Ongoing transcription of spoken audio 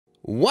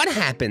What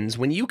happens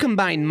when you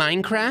combine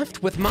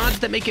Minecraft with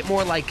mods that make it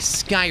more like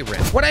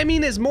Skyrim? What I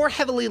mean is more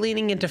heavily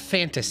leaning into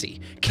fantasy,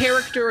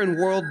 character and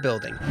world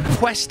building,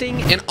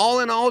 questing, and all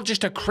in all,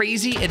 just a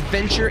crazy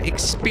adventure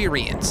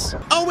experience.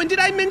 Oh, and did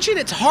I mention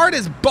it's hard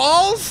as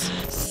balls?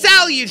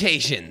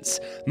 Salutations!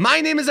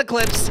 My name is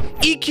Eqlipse,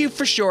 EQ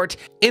for short,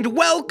 and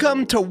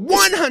welcome to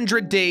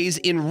 100 Days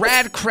in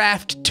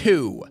Radcraft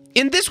 2.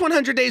 In this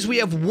 100 days, we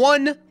have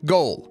one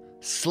goal.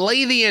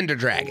 Slay the Ender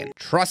Dragon.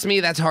 Trust me,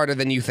 that's harder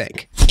than you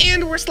think.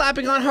 And we're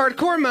slapping on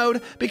hardcore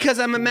mode because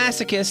I'm a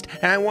masochist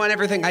and I want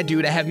everything I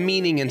do to have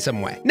meaning in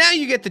some way. Now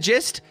you get the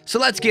gist, so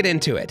let's get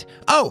into it.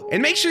 Oh,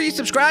 and make sure you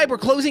subscribe. We're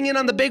closing in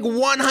on the big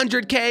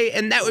 100K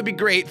and that would be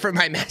great for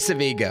my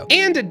massive ego.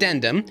 And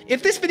addendum,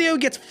 if this video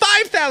gets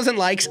 5,000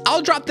 likes,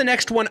 I'll drop the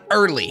next one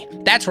early.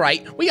 That's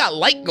right, we got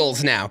like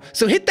goals now.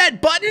 So hit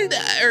that button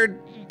or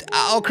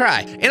I'll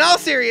cry. In all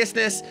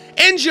seriousness,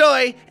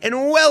 enjoy and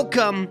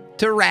welcome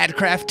to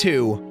Radcraft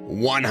 2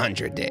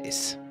 100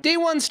 Days. Day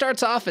 1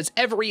 starts off as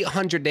every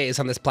 100 days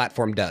on this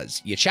platform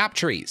does. You chop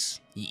trees.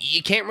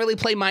 You can't really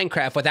play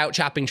Minecraft without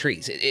chopping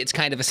trees. It's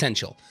kind of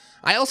essential.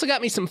 I also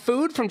got me some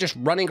food from just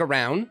running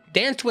around,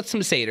 danced with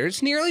some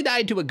satyrs, nearly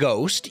died to a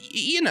ghost,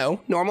 you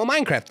know, normal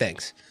Minecraft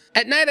things.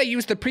 At night, I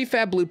used the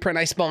prefab blueprint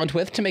I spawned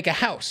with to make a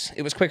house.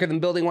 It was quicker than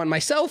building one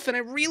myself, and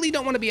I really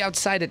don't want to be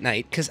outside at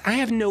night because I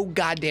have no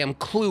goddamn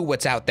clue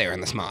what's out there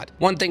in this mod.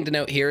 One thing to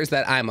note here is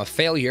that I'm a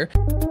failure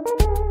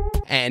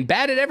and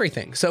bad at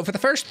everything. So for the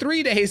first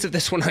 3 days of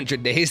this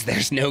 100 days,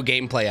 there's no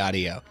gameplay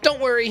audio.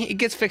 Don't worry, it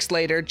gets fixed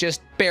later,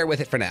 just bear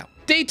with it for now.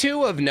 Day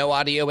 2 of no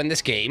audio in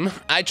this game,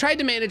 I tried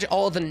to manage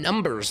all the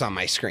numbers on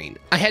my screen.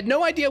 I had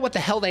no idea what the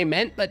hell they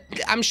meant, but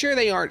I'm sure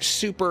they aren't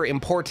super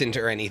important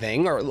or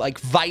anything, or like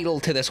vital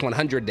to this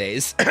 100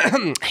 days.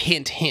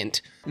 Hint,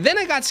 hint. Then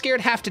I got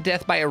scared half to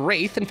death by a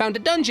wraith and found a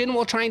dungeon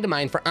while trying to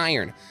mine for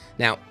iron.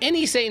 Now,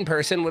 any sane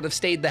person would have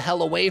stayed the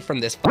hell away from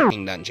this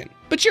fucking dungeon.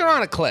 But you're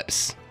on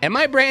Eqlipse, and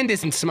my brand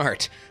isn't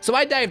smart, so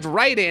I dived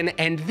right in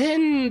and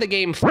then the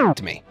game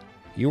fucked me.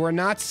 You are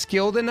not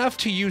skilled enough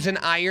to use an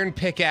iron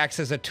pickaxe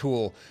as a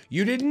tool.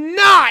 You did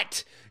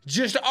not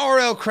just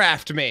RL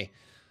craft me.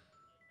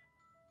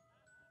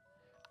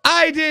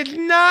 I did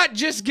not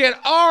just get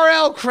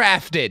RL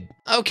crafted.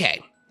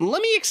 Okay,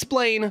 let me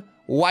explain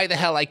why the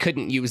hell I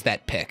couldn't use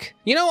that pick.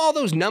 You know all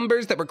those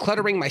numbers that were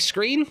cluttering my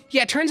screen?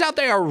 Yeah, turns out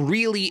they are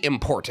really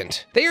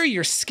important. They are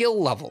your skill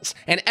levels,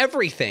 and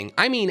everything,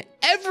 I mean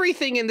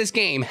everything in this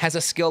game has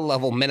a skill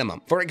level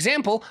minimum. For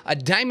example, a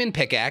diamond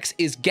pickaxe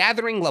is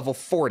gathering level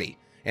 40.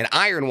 An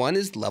iron one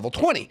is level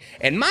 20,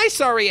 and my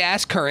sorry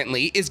ass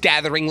currently is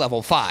gathering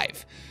level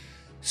 5.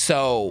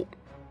 So,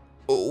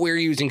 we're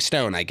using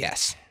stone, I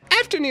guess.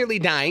 After nearly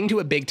dying to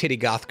a big titty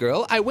goth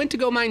girl, I went to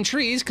go mine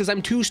trees because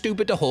I'm too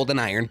stupid to hold an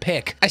iron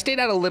pick. I stayed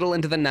out a little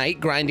into the night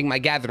grinding my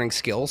gathering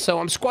skills, so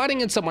I'm squatting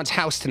in someone's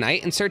house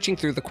tonight and searching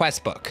through the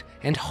quest book.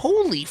 And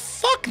holy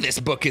fuck, this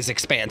book is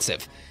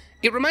expansive.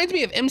 It reminds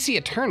me of MC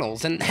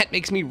Eternals, and that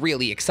makes me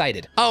really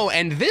excited. Oh,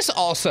 and this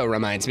also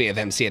reminds me of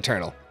MC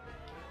Eternal.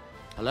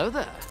 Hello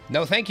there.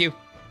 No, thank you.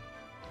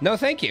 No,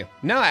 thank you.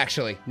 No,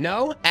 actually.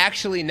 No,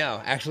 actually,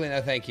 no. Actually,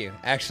 no, thank you.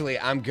 Actually,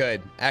 I'm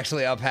good.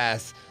 Actually, I'll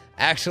pass.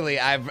 Actually,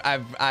 I've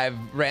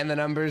ran the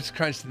numbers,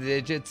 crunched the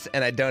digits,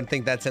 and I don't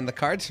think that's in the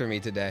cards for me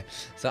today.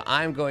 So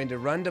I'm going to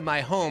run to my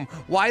home.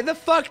 Why the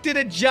fuck did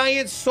a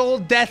giant soul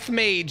death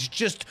mage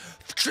just...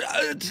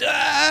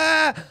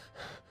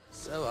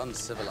 So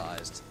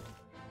uncivilized.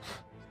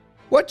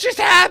 What just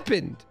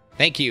happened?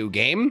 Thank you,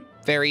 game.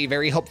 Very,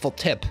 very helpful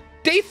tip.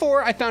 Day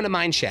 4, I found a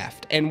mine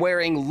shaft, and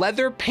wearing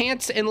leather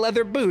pants and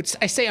leather boots,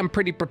 I say I'm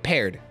pretty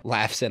prepared.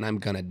 Laughs and I'm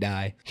gonna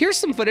die. Here's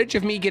some footage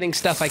of me getting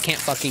stuff I can't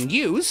fucking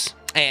use,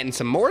 and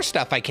some more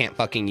stuff I can't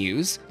fucking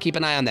use. Keep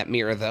an eye on that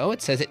mirror though,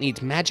 it says it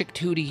needs magic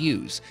 2 to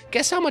use.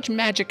 Guess how much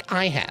magic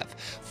I have?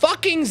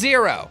 Fucking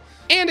 0.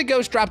 And a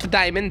ghost dropped a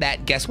diamond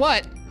that, guess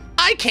what?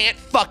 I can't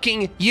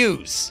fucking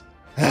use.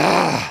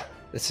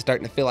 This is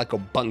starting to feel like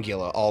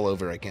Obungula all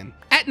over again.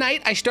 At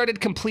night, I started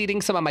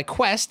completing some of my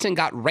quests and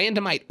got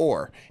randomite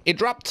ore. It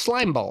dropped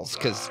slime balls,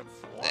 because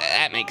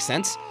that makes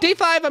sense. Day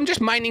 5, I'm just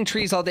mining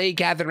trees all day,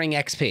 gathering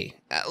XP.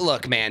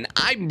 Look, man,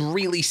 I'm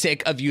really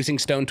sick of using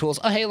stone tools.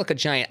 Oh, hey, look, a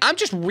giant. I'm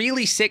just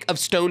really sick of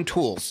stone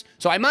tools.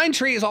 So I mine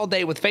trees all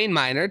day with Fane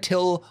Miner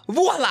till,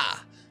 voila,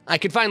 I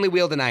could finally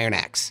wield an iron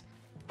axe.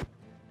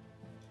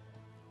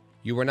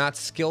 You were not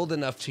skilled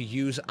enough to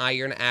use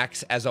iron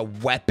axe as a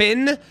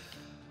weapon?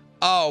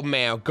 Oh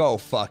man, go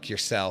fuck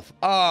yourself.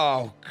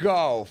 Oh,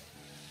 go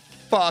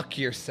fuck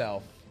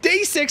yourself.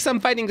 Day 6, I'm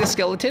fighting the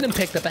skeleton and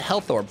picked up a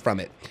health orb from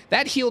it.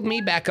 That healed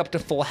me back up to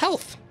full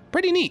health.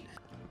 Pretty neat.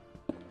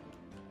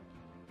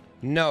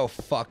 No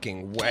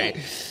fucking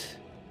way.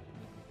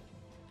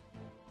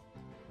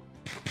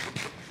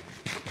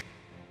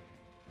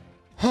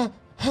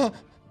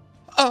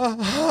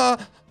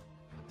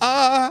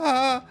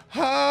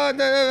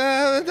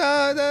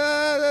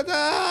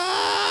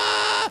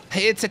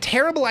 It's a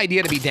terrible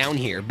idea to be down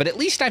here, but at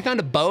least I found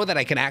a bow that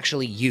I can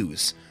actually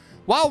use.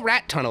 While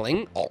rat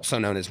tunneling, also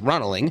known as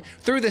runneling,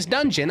 through this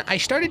dungeon, I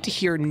started to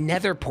hear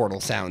nether portal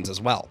sounds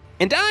as well.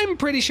 And I'm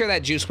pretty sure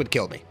that juice would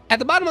kill me. At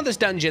the bottom of this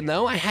dungeon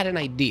though, I had an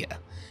idea.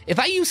 If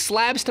I use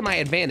slabs to my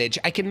advantage,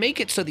 I can make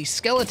it so these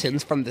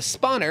skeletons from the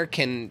spawner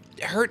can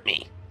hurt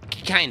me,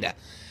 kinda.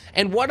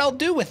 And what I'll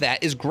do with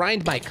that is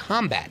grind my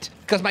combat,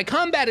 because my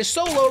combat is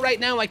so low right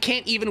now I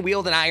can't even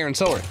wield an iron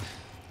sword.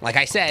 Like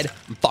I said,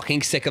 I'm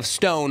fucking sick of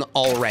stone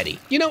already.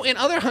 You know, in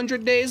other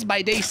 100 days,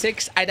 by day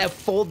 6, I'd have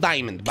full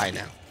diamond by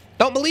now.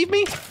 Don't believe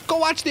me? Go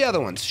watch the other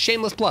ones,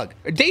 shameless plug.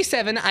 Day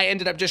 7, I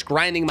ended up just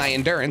grinding my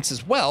endurance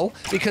as well,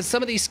 because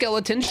some of these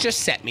skeletons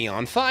just set me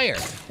on fire,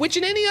 which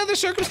in any other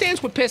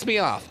circumstance would piss me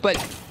off, but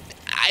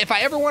if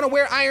I ever want to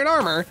wear iron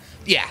armor,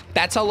 yeah,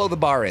 that's how low the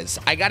bar is.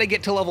 I gotta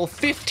get to level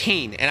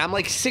 15, and I'm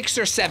like 6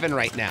 or 7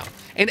 right now.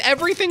 And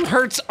everything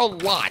hurts a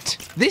lot.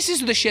 This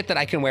is the shit that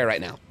I can wear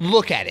right now.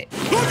 Look at it.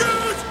 Look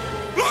at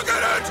it! Look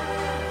at it!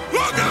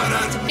 Look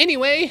at it!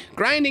 Anyway,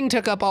 grinding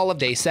took up all of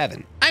day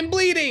 7. I'm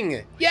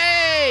bleeding!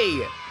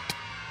 Yay!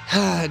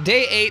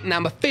 Day 8, and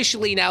I'm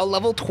officially now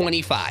level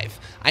 25.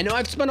 I know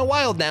I've spent a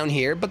while down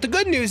here, but the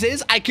good news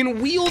is I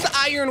can wield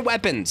iron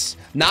weapons.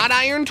 Not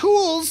iron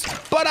tools,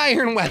 but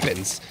iron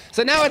weapons.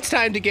 So now it's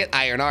time to get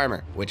iron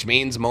armor, which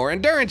means more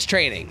endurance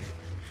training.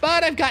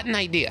 But I've got an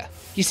idea.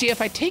 You see,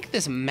 if I take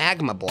this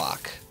magma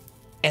block,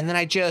 and then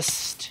I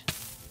just...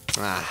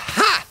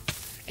 Aha!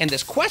 And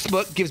this quest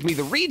book gives me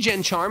the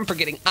regen charm for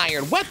getting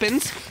iron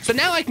weapons, so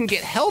now I can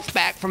get health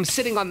back from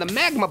sitting on the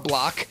magma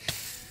block,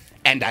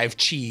 and I've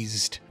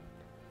cheesed.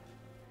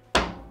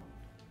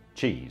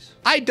 Cheese.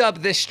 I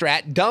dubbed this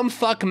strat Dumb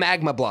Fuck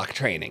Magma Block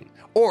Training,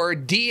 or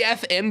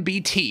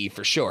DFMBT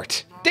for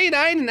short. Day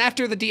 9, and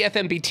after the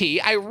DFMBT,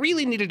 I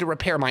really needed to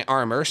repair my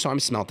armor, so I'm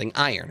smelting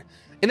iron.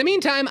 In the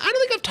meantime, I don't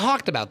think I've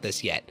talked about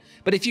this yet,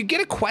 but if you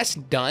get a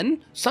quest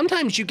done,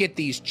 sometimes you get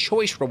these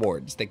choice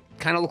rewards that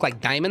kind of look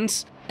like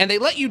diamonds, and they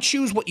let you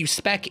choose what you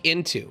spec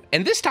into.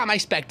 And this time I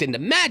spec'd into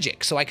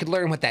magic, so I could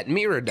learn what that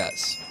mirror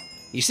does.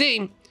 You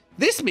see,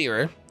 this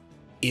mirror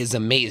is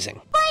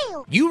amazing.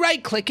 You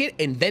right click it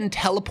and then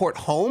teleport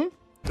home,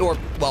 or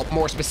well,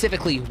 more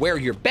specifically, where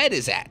your bed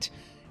is at.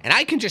 And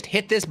I can just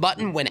hit this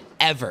button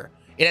whenever.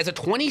 It has a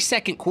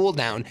 20-second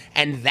cooldown,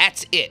 and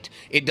that's it.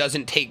 It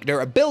doesn't take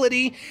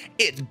durability.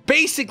 It's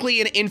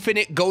basically an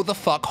infinite go the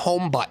fuck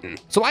home button.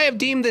 So I have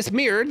deemed this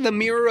mirror the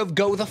mirror of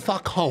go the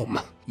fuck home.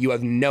 You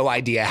have no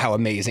idea how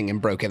amazing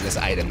and broken this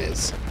item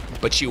is,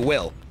 but you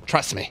will,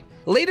 trust me.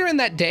 Later in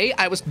that day,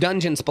 I was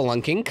dungeon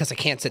spelunking because I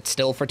can't sit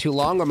still for too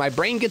long or my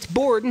brain gets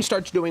bored and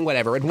starts doing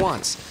whatever it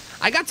wants.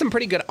 I got some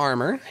pretty good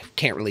armor.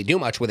 Can't really do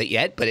much with it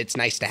yet, but it's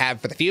nice to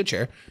have for the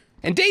future.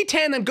 And day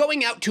 10, I'm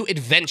going out to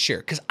adventure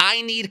because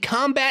I need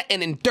combat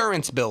and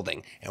endurance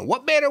building. And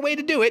what better way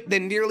to do it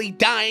than nearly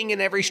dying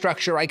in every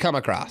structure I come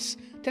across?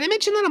 Did I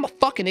mention that I'm a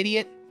fucking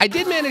idiot? I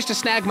did manage to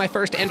snag my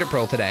first ender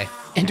pearl today.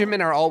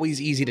 Endermen are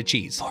always easy to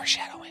cheese.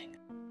 Foreshadowing.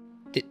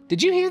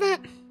 Did you hear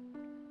that?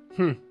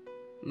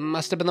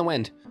 Must have been the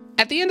wind.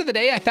 At the end of the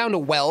day, I found a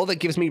well that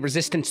gives me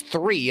resistance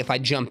 3 if I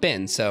jump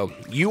in, so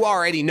you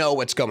already know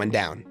what's going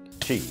down.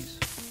 Cheese.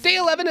 Day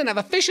 11, and I've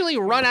officially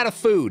run out of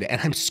food, and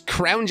I'm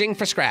scrounging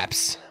for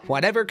scraps.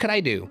 Whatever could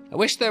I do? I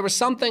wish there was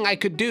something I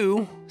could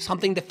do,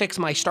 something to fix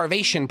my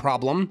starvation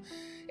problem.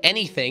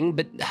 Anything,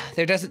 but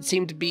there doesn't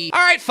seem to be. All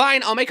right,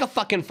 fine, I'll make a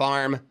fucking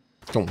farm.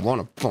 Don't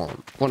want to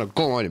farm, want to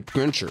go on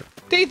adventure.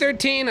 Day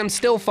 13, I'm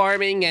still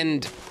farming,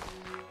 and,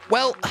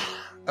 well,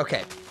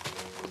 okay.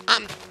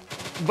 I'm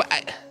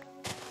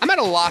at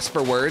a loss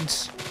for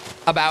words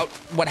about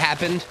what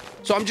happened,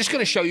 so I'm just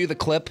gonna show you the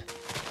clip.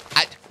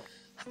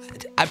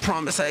 I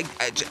promise I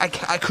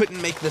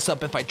couldn't make this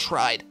up if I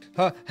tried.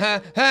 Oh,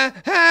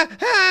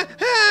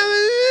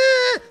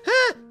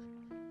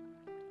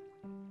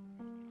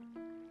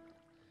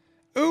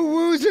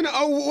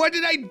 what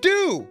did I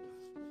do?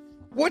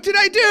 What did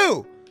I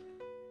do?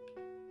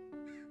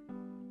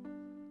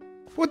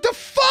 What the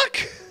fuck?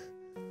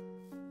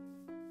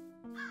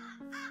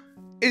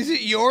 Is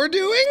it your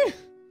doing?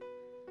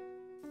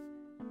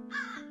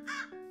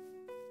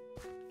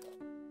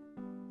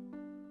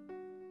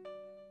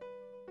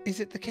 Is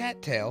it the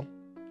cattail?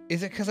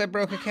 Is it because I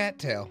broke a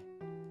cattail?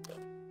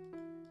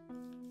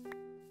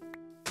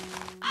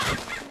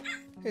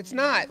 It's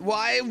not.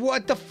 Why?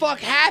 What the fuck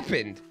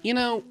happened? You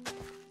know,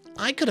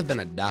 I could have been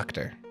a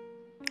doctor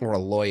or a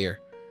lawyer.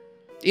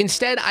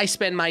 Instead, I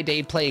spend my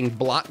day playing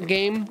block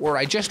game where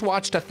I just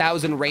watched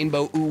 1,000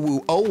 rainbow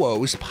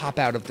uwu-owos pop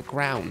out of the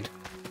ground.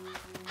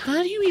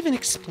 How do you even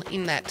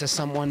explain that to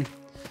someone?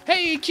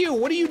 Hey, EQ,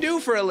 what do you do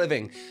for a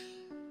living?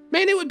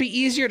 Man, it would be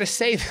easier to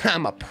say that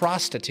I'm a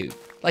prostitute.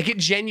 Like it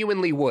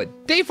genuinely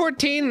would. Day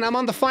 14, and I'm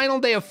on the final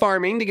day of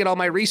farming to get all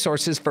my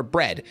resources for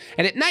bread.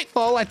 And at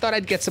nightfall, I thought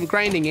I'd get some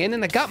grinding in,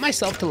 and I got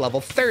myself to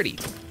level 30.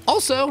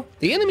 Also,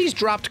 the enemies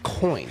dropped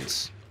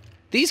coins.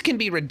 These can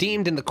be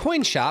redeemed in the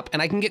coin shop, and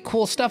I can get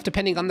cool stuff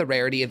depending on the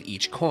rarity of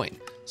each coin.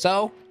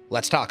 So,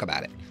 Let's talk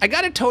about it. I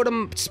got a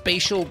totem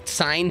spatial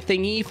sign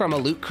thingy from a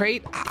loot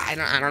crate. I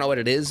don't know what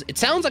it is. It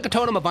sounds like a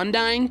totem of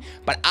undying,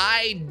 but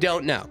I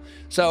don't know.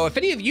 So if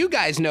any of you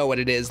guys know what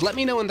it is, let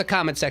me know in the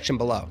comment section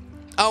below.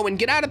 Oh, and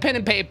get out a pen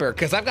and paper,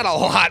 because I've got a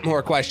lot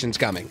more questions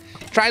coming.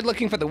 Tried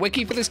looking for the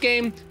wiki for this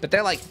game, but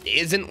there like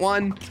isn't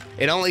one.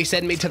 It only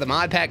sent me to the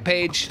mod pack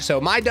page,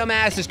 so my dumb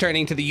ass is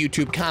turning to the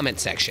YouTube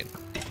comment section.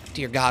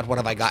 Dear God, what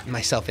have I gotten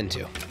myself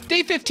into?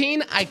 Day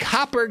 15, I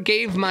copper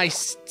gave my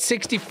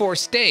 64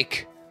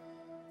 steak.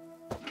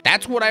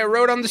 That's what I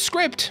wrote on the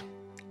script.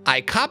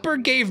 I copper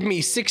gave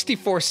me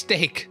 64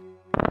 steak.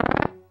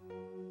 Oh,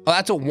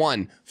 that's a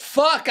 1.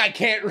 Fuck, I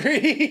can't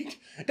read.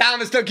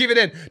 Thomas, don't keep it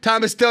in.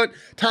 Thomas,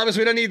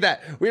 we don't need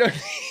that. We don't,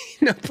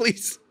 no,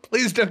 please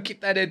don't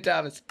keep that in,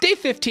 Thomas. Day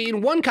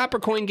 15, 1 copper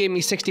coin gave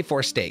me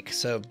 64 steak,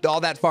 so all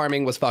that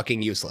farming was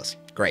fucking useless.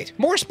 Great.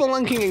 More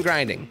spelunking and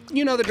grinding.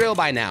 You know the drill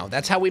by now.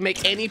 That's how we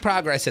make any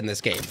progress in this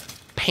game.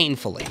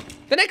 Painfully.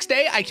 The next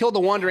day, I killed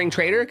a wandering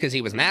trader because he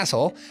was an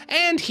asshole,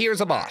 and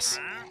here's a boss.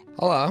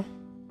 Hello.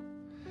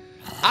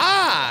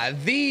 Ah,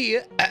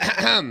 the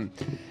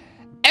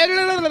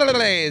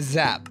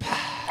Zap.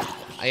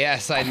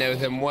 Yes, I know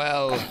them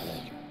well.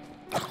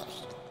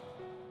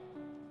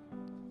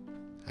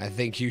 I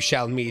think you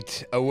shall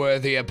meet a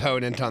worthy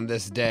opponent on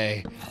this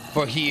day,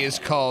 for he is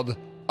called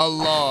a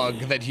log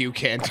that you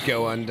can't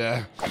go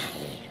under.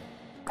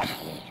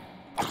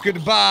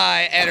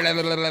 Goodbye,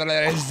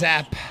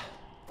 Zap.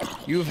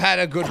 You've had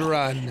a good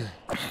run.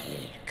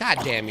 God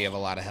damn, you have a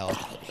lot of health.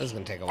 This is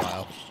gonna take a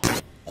while.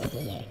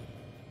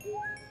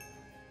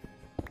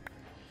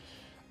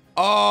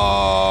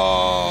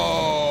 Oh!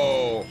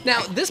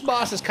 Now, this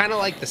boss is kind of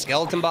like the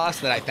skeleton boss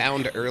that I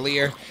found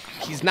earlier.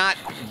 He's not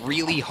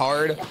really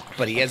hard,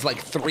 but he has like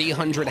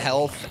 300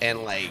 health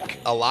and like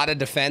a lot of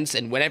defense,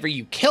 and whenever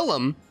you kill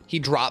him, he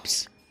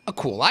drops a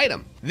cool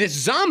item. This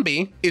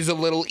zombie is a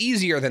little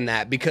easier than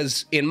that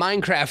because in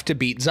Minecraft, to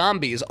beat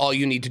zombies, all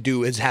you need to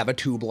do is have a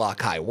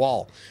 2-block high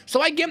wall. So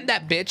I gimped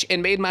that bitch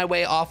and made my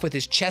way off with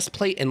his chest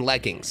plate and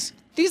leggings.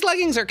 These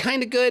leggings are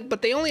kind of good,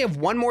 but they only have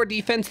 1 more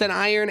defense than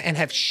iron and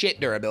have shit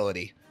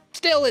durability.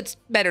 Still, it's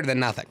better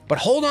than nothing. But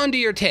hold on to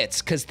your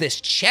tits, because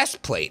this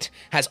chest plate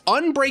has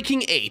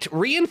Unbreaking 8,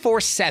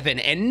 Reinforced 7,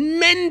 and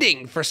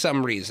Mending for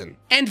some reason.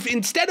 And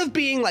instead of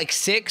being like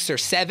 6 or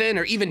 7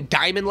 or even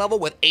diamond level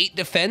with 8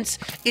 defense,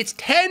 it's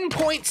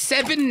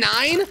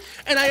 10.79,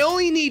 and I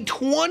only need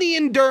 20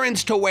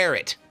 endurance to wear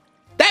it.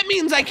 That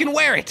means I can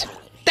wear it.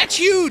 That's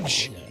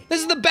huge.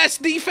 This is the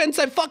best defense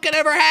I've fucking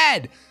ever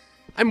had.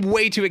 I'm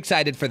way too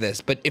excited for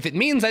this, but if it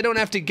means I don't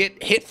have to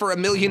get hit for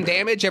 1,000,000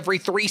 damage every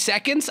 3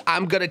 seconds,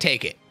 I'm gonna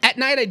take it. At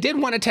night, I did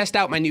want to test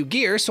out my new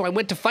gear, so I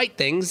went to fight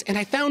things, and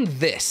I found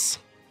this.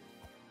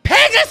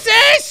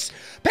 Pegasus!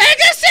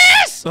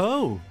 Pegasus!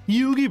 Oh,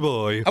 Yugi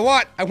boy. I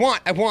want,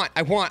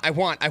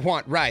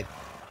 ride.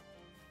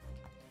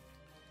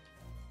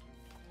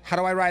 How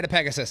do I ride a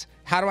Pegasus?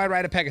 How do I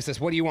ride a Pegasus?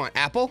 What do you want?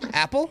 Apple?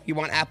 Apple? You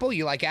want apple?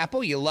 You like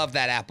apple? You love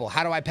that apple.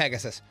 How do I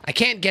Pegasus? I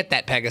can't get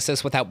that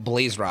Pegasus without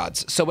blaze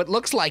rods, so it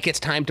looks like it's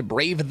time to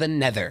brave the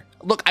nether.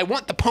 Look, I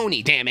want the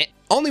pony, damn it.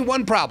 Only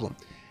one problem.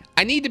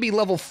 I need to be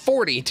level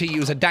 40 to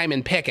use a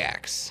diamond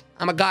pickaxe.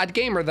 I'm a god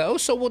gamer though,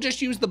 so we'll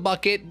just use the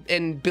bucket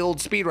and build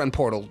speedrun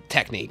portal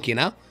technique, you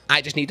know?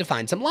 I just need to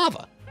find some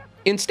lava.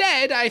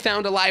 Instead, I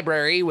found a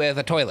library with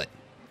a toilet.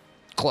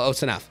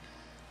 Close enough.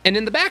 And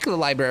in the back of the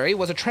library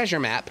was a treasure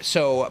map,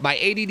 so my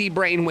ADD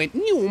brain went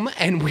noom,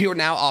 and we are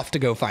now off to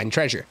go find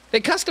treasure. They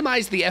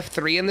customized the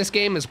F3 in this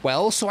game as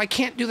well, so I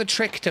can't do the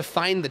trick to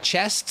find the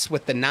chests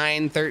with the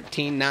 9,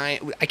 13,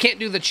 9. I can't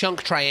do the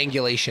chunk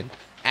triangulation,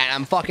 and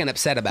I'm fucking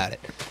upset about it.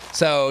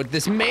 So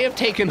this may have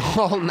taken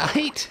all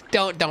night.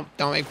 Don't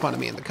make fun of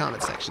me in the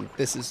comment section.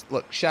 This is,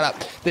 look, shut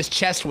up. This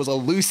chest was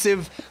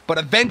elusive, but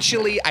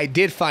eventually I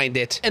did find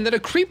it, and then a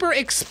creeper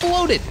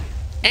exploded,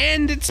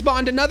 and it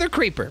spawned another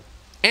creeper.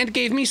 And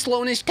gave me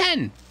slowness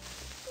 10.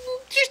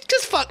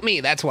 Just fuck me,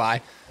 that's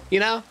why.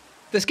 You know,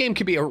 this game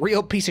can be a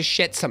real piece of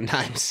shit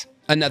sometimes.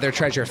 Another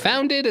treasure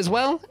found it as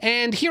well,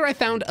 and here I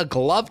found a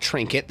glove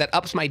trinket that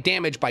ups my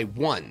damage by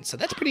 1, so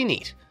that's pretty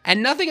neat.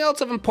 And nothing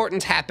else of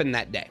importance happened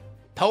that day.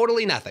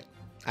 Totally nothing.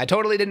 I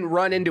totally didn't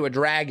run into a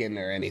dragon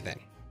or anything.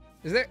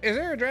 Is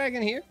there a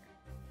dragon here?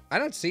 I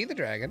don't see the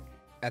dragon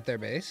at their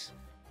base.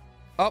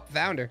 Oh,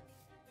 found her.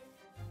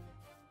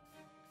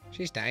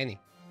 She's tiny.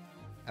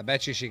 I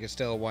bet you she could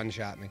still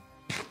one-shot me.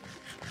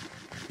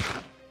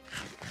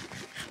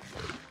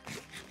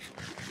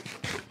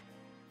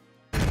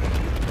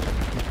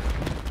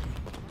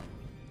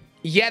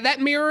 Yeah,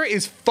 that mirror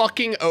is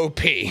fucking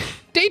OP.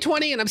 Day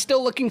 20 and I'm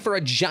still looking for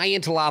a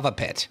giant lava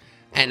pit.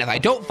 And if I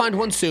don't find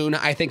one soon,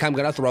 I think I'm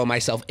gonna throw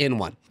myself in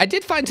one. I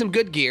did find some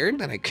good gear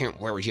that I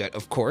can't wear yet,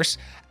 of course,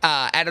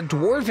 at a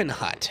dwarven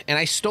hut, and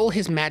I stole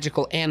his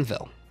magical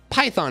anvil.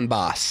 Python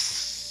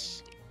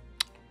boss.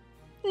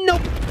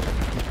 Nope.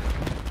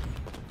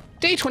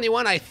 Day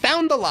 21, I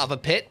found the lava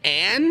pit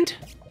and...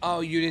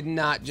 Oh, you did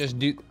not just...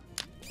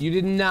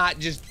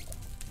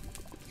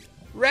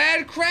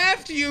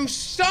 Radcraft, you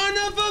son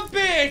of a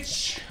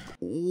bitch!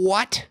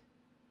 What?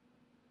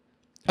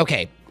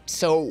 Okay,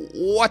 so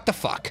what the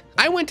fuck?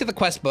 I went to the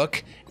quest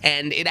book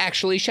and it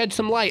actually shed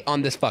some light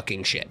on this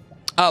fucking shit.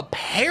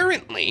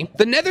 Apparently,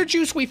 the nether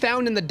juice we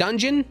found in the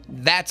dungeon,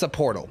 that's a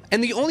portal.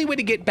 And the only way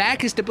to get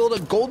back is to build a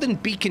golden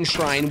beacon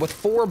shrine with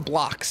 4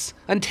 blocks.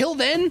 Until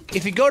then,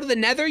 if you go to the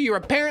nether, you're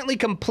apparently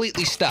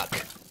completely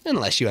stuck.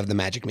 Unless you have the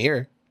magic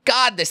mirror.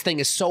 God, this thing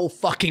is so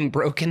fucking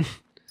broken.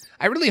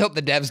 I really hope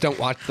the devs don't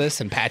watch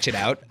this and patch it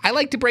out. I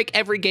like to break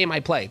every game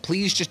I play.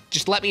 Please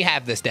just let me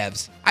have this,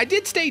 devs. I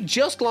did stay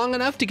just long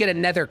enough to get a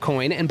nether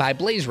coin and buy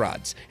blaze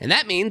rods. And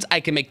that means I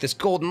can make this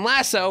golden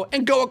lasso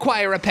and go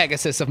acquire a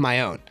Pegasus of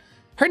my own.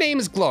 Her name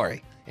is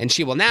Glory, and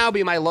she will now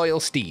be my loyal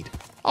steed.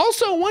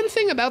 Also, one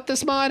thing about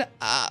this mod,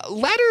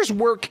 ladders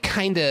work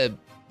kinda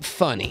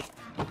funny.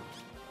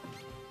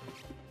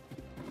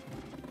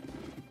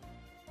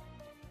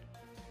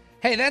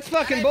 Hey, that's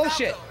fucking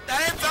bullshit.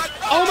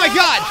 Oh my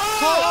God.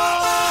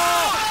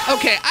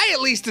 Okay, I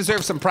at least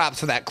deserve some props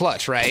for that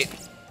clutch, right?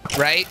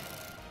 Right?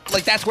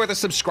 Like that's worth a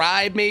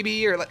subscribe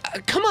maybe, or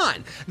like, come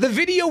on. The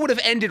video would have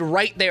ended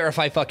right there if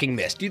I fucking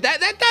missed. Dude,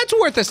 that's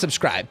worth a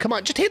subscribe. Come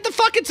on, just hit the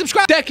fucking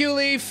subscribe.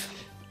 Eqlipse.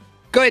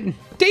 Good.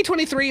 Day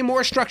 23,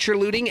 more structure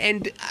looting,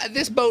 and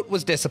this boat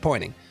was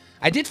disappointing.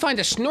 I did find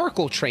a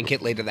snorkel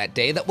trinket later that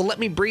day that will let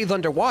me breathe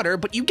underwater,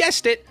 but you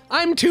guessed it,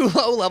 I'm too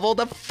low level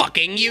to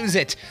fucking use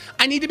it.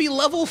 I need to be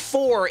level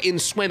 4 in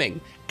swimming,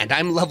 and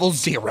I'm level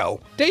 0.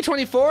 Day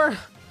 24,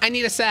 I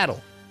need a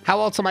saddle. How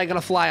else am I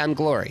gonna fly on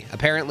Glory?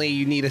 Apparently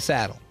you need a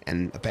saddle,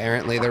 and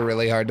apparently they're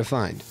really hard to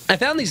find. I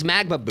found these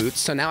magma boots,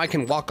 so now I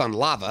can walk on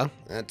lava.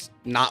 That's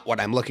not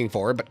what I'm looking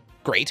for, but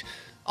great.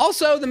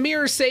 Also, the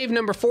mirror save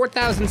number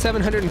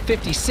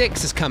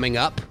 4756 is coming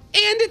up,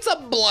 and it's a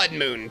blood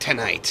moon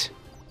tonight.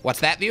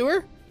 What's that,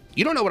 viewer?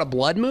 You don't know what a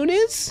blood moon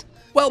is?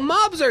 Well,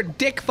 mobs are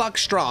dick fuck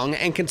strong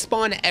and can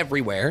spawn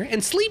everywhere,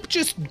 and sleep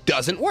just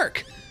doesn't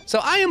work. So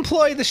I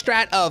employ the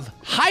strat of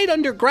hide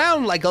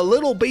underground like a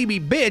little baby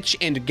bitch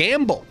and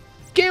gamble.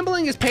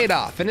 Gambling is paid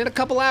off, and in a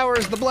couple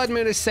hours, the blood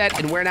moon is set,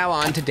 and we're now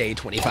on to day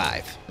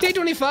 25. Day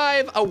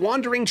 25, a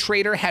wandering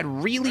trader had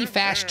really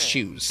fast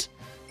shoes.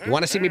 You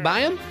wanna see me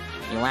buy them?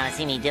 You wanna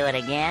see me do it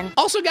again?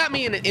 Also got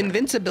me an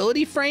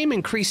invincibility frame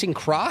increasing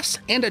cross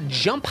and a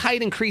jump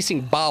height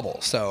increasing bauble,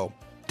 so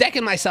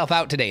decking myself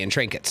out today in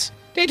trinkets.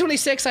 Day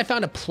 26, I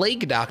found a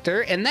plague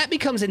doctor, and that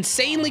becomes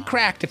insanely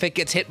cracked if it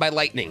gets hit by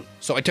lightning,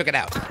 so I took it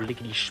out.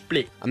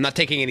 I'm not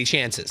taking any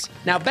chances.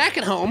 Now back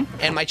at home,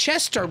 and my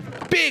chests are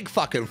big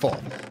fucking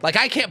full. Like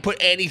I can't put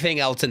anything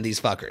else in these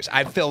fuckers.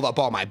 I've filled up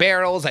all my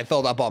barrels, I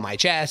filled up all my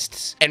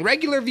chests, and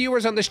regular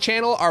viewers on this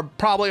channel are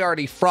probably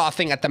already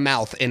frothing at the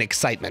mouth in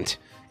excitement.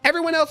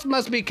 Everyone else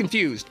must be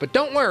confused, but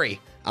don't worry,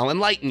 I'll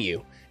enlighten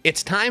you.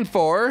 It's time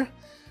for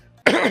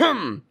organization!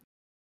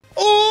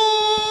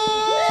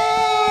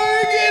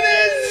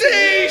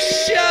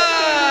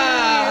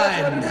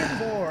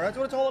 That's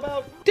what it's all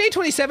about. Day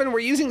 27, we're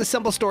using the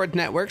simple storage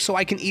network so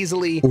I can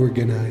easily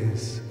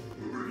organize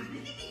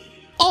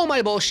all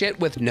my bullshit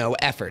with no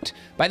effort.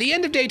 By the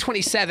end of day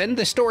 27,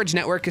 the storage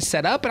network is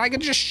set up and I can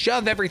just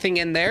shove everything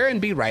in there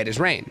and be right as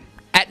rain.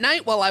 At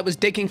night, while I was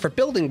digging for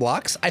building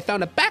blocks, I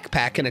found a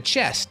backpack and a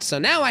chest, so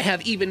now I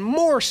have even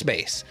more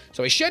space.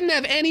 So I shouldn't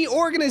have any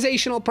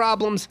organizational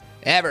problems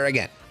ever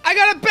again. I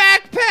got a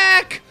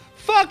backpack!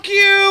 Fuck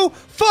you!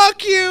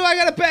 Fuck you! I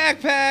got a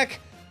backpack!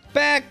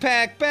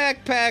 Backpack,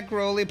 backpack,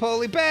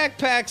 roly-poly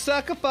backpack,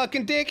 suck a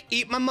fucking dick,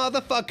 eat my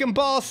motherfucking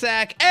ball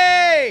sack,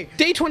 hey!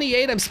 Day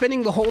 28, I'm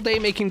spending the whole day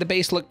making the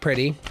base look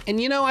pretty.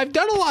 And you know, I've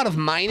done a lot of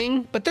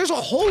mining, but there's a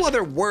whole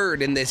other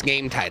word in this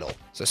game title.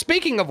 So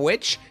speaking of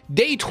which,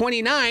 day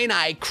 29,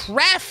 I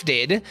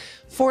crafted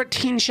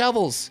 14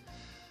 shovels.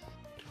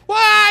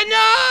 Why,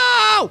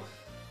 no!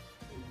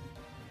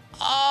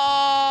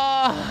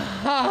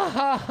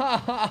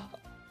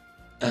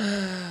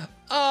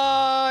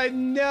 Oh,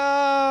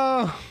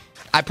 no.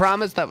 I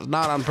promise that was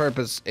not on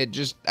purpose.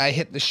 I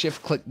hit the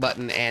shift click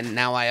button and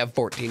now I have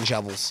 14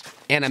 shovels.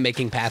 And I'm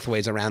making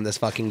pathways around this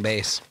fucking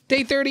base.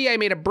 Day 30, I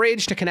made a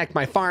bridge to connect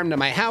my farm to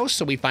my house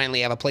so we finally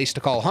have a place to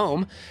call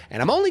home.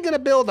 And I'm only gonna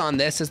build on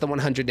this as the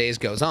 100 days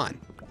goes on.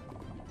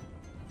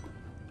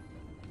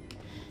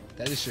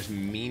 That is just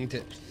mean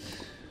to...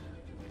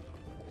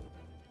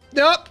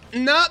 Nope,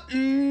 nope,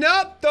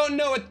 nope, don't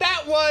know what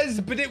that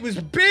was, but it was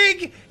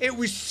big, it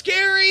was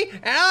scary,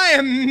 and I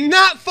am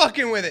not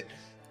fucking with it.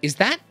 Is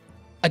that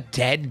a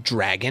dead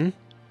dragon?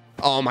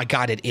 Oh my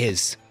God, it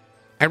is.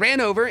 I ran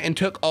over and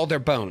took all their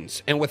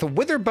bones, and with a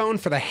wither bone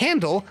for the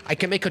handle, I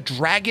can make a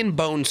dragon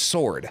bone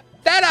sword.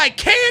 That I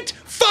can't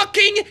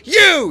fucking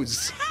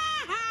use!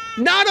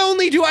 Not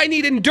only do I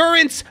need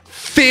endurance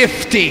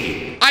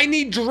 50, I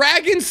need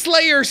Dragon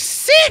Slayer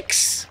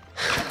 6!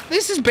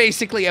 This is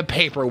basically a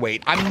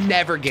paperweight. I'm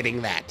never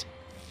getting that.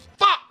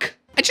 Fuck!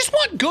 I just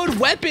want good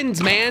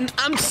weapons, man.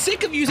 I'm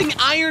sick of using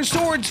iron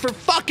swords for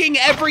fucking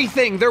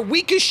everything. They're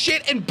weak as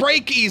shit and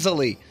break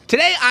easily.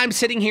 Today, I'm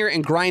sitting here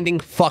and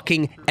grinding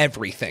fucking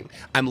everything.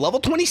 I'm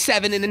level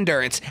 27 in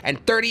endurance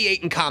and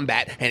 38 in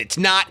combat, and it's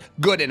not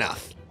good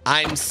enough.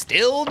 I'm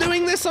still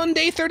doing this on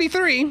day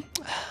 33.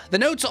 The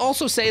notes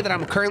also say that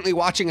I'm currently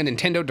watching a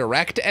Nintendo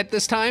Direct at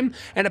this time,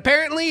 and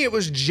apparently it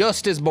was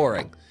just as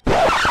boring.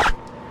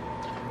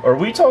 Are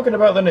we talking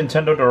about the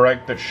Nintendo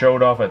Direct that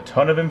showed off a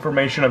ton of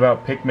information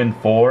about Pikmin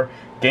 4,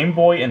 Game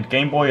Boy and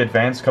Game Boy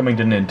Advance coming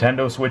to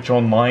Nintendo Switch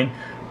Online,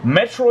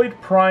 Metroid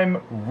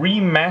Prime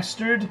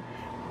Remastered,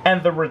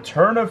 and the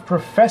return of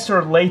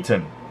Professor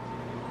Layton?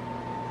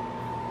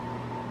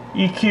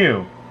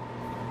 EQ.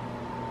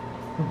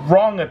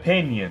 Wrong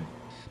opinion.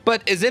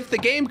 But as if the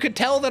game could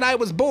tell that I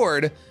was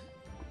bored,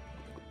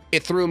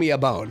 it threw me a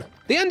bone.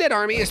 The Undead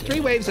Army is 3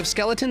 waves of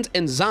skeletons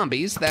and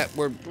zombies that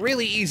were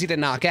really easy to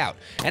knock out.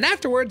 And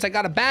afterwards, I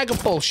got a bag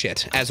of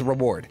bullshit as a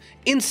reward.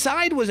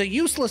 Inside was a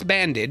useless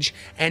bandage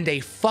and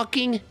a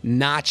fucking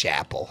notch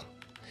apple.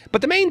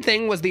 But the main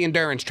thing was the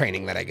endurance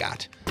training that I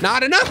got.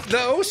 Not enough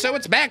though, so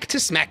it's back to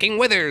smacking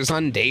withers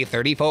on day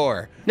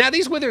 34. Now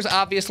these withers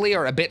obviously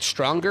are a bit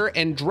stronger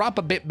and drop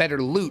a bit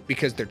better loot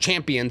because they're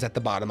champions at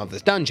the bottom of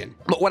this dungeon.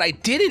 But what I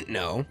didn't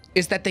know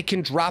is that they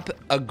can drop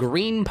a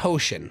green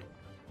potion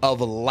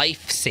of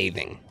life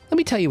saving. Let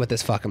me tell you what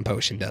this fucking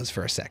potion does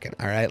for a second,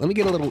 all right? Let me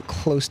get a little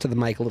close to the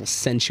mic, a little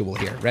sensual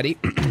here. Ready?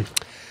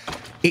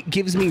 It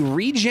gives me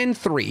regen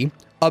 3,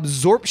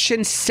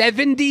 absorption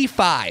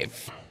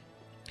 75.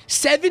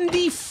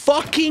 70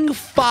 fucking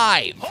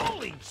 5.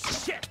 Holy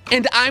shit!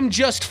 And I'm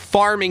just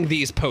farming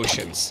these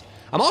potions.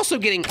 I'm also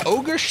getting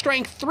Ogre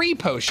Strength 3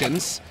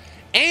 potions,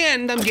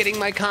 and I'm getting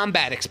my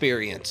combat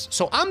experience.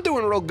 So I'm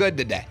doing real good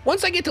today.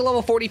 Once I get to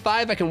level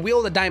 45, I can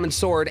wield a diamond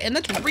sword, and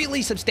that's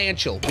really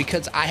substantial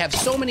because I have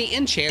so many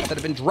enchants that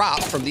have been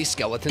dropped from these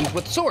skeletons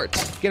with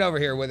swords. Get over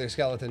here, Wither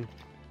Skeleton.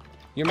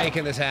 You're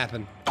making this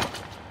happen.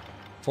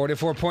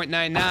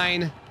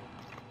 44.99.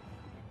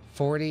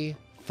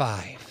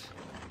 45.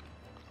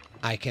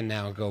 I can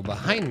now go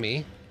behind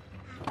me,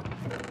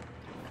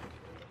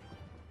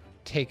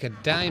 take a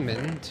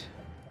diamond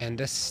and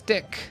a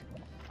stick,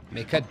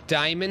 make a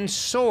diamond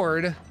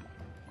sword.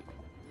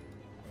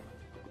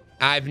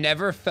 I've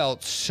never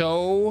felt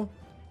so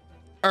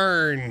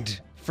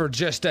earned for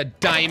just a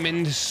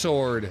diamond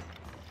sword.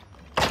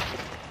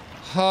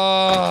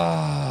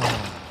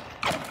 Oh,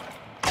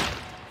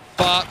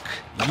 fuck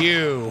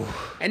you.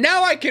 And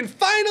now I can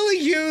finally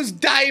use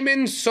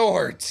diamond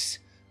swords.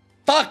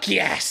 Fuck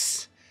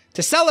yes.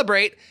 To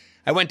celebrate,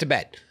 I went to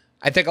bed.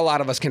 I think a lot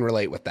of us can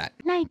relate with that.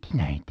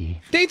 1990.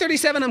 Day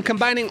 37, I'm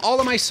combining all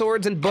of my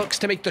swords and books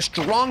to make the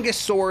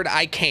strongest sword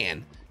I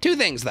can. 2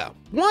 things though.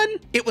 1,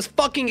 it was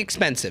fucking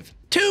expensive.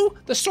 2,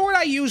 the sword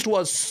I used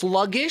was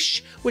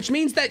sluggish, which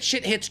means that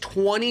shit hits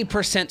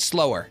 20%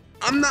 slower.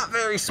 I'm not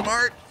very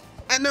smart.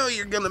 I know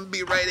you're gonna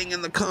be writing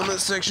in the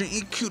comment section,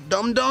 EQ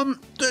Dum Dum.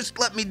 Just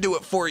let me do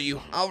it for you.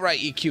 I'll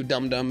write EQ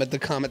Dum Dum at the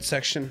comment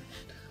section.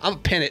 I'll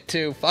pin it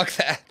too, fuck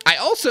that. I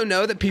also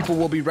know that people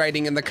will be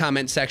writing in the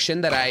comment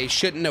section that I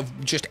shouldn't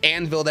have just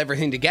anviled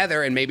everything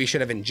together and maybe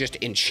should have just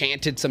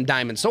enchanted some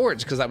diamond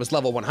swords because I was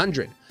level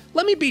 100.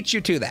 Let me beat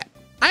you to that.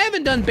 I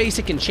haven't done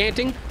basic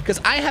enchanting because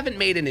I haven't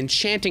made an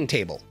enchanting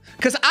table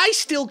because I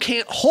still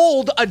can't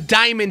hold a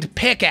diamond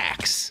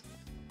pickaxe.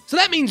 So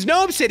that means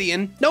no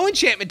obsidian, no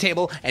enchantment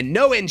table, and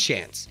no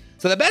enchants.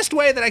 So the best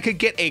way that I could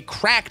get a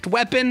cracked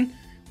weapon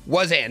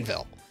was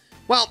anvil.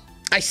 Well,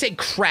 I say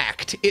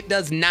cracked, it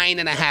does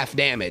 9.5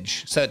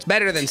 damage, so it's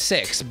better than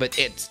 6, but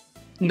it's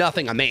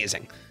nothing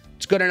amazing.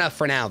 It's good enough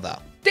for now, though.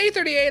 Day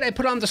 38, I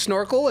put on the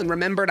snorkel and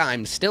remembered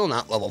I'm still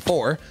not level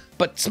 4,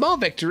 but small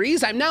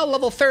victories, I'm now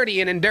level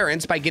 30 in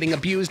endurance by getting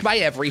abused by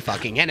every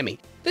fucking enemy.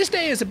 This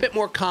day is a bit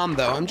more calm,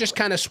 though. I'm just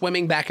kind of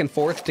swimming back and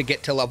forth to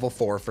get to level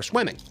 4 for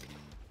swimming.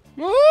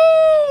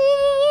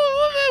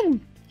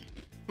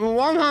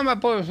 One time I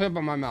put a sip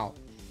in my mouth.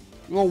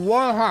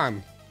 One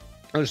time.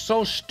 It was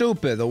so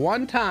stupid. The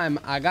one time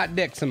I got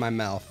dicks in my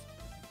mouth,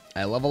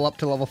 I level up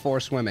to level 4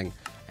 swimming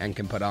and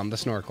can put on the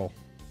snorkel.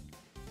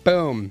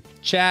 Boom.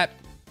 Chat,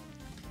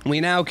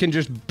 we now can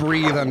just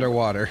breathe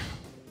underwater.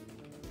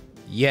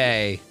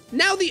 Yay.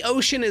 Now the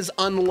ocean is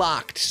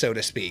unlocked, so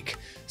to speak.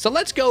 So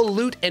let's go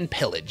loot and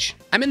pillage.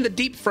 I'm in the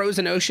deep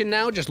frozen ocean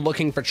now, just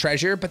looking for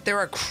treasure, but there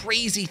are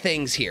crazy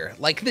things here,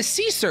 like the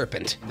sea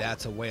serpent.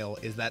 That's a whale.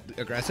 Is that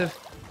aggressive?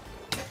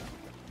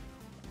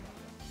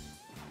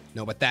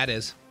 No, but that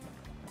is.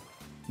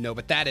 No,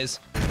 but that is.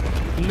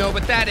 No,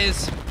 but that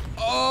is.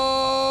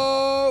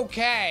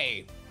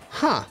 Okay.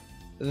 Huh.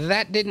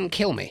 That didn't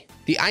kill me.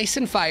 The Ice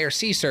and Fire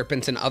Sea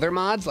Serpents and other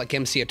mods like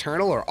MC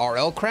Eternal or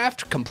RAD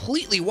CRAFT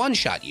completely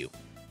one-shot you.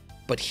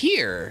 But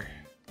here,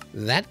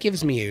 that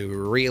gives me a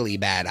really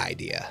bad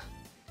idea.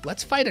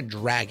 Let's fight a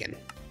dragon.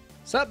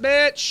 Sup,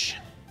 bitch?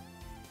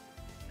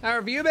 How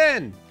have you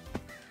been?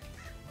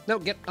 No,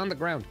 get on the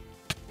ground.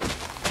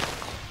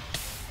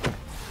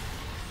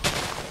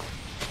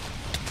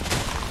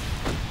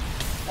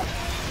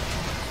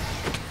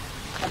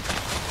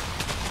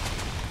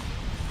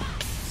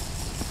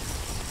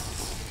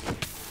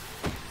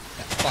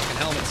 Fucking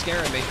helmet's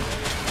scaring me.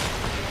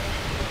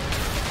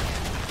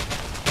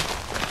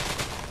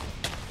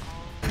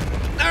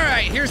 All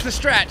right, here's the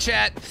strat,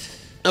 chat.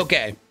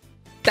 Okay,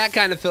 That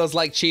kind of feels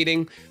like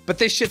cheating, but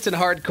this shit's in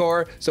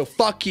hardcore, so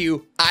fuck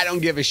you, I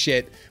don't give a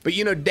shit. But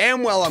you know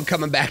damn well I'm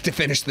coming back to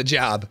finish the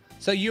job.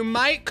 So you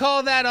might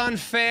call that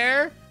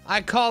unfair.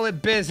 I call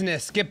it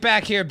business. Get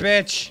back here,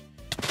 bitch.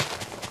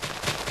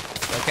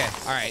 Okay,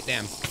 all right,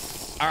 damn.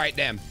 All right,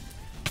 damn.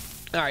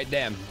 All right,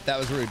 damn, that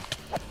was rude.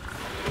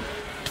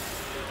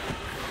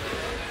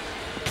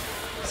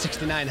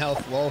 69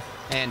 health, lol,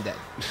 and dead.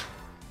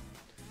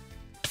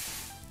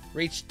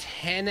 Reach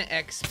 10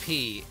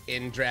 XP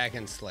in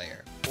Dragon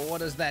Slayer. Well, what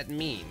does that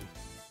mean?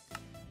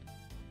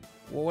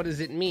 Well, what does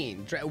it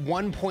mean?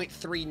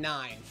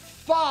 1.39.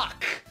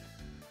 Fuck!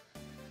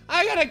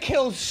 I gotta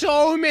kill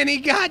so many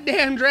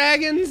goddamn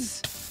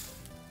dragons.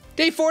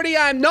 Day 40,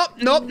 I'm nope.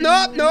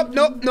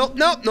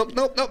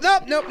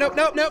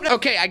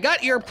 Okay, I got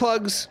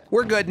earplugs.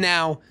 We're good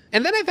now.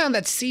 And then I found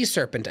that sea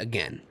serpent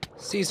again.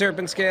 Sea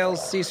serpent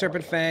scales, sea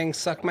serpent fangs,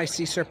 suck my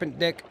sea serpent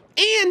dick.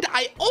 And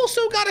I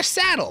also got a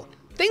saddle.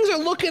 Things are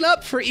looking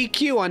up for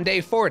EQ on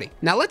day 40.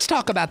 Now let's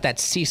talk about that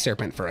sea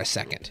serpent for a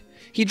second.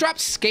 He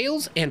drops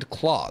scales and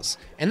claws,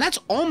 and that's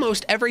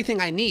almost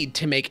everything I need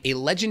to make a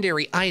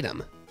legendary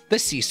item, the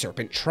sea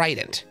serpent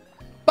trident.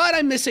 But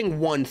I'm missing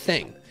one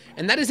thing,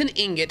 and that is an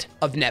ingot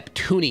of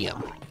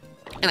Neptunium.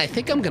 And I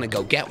think I'm gonna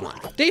go get one.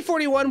 Day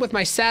 41 with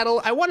my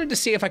saddle, I wanted to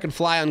see if I could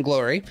fly on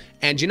Glory,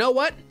 and you know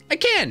what? I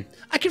can.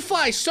 I can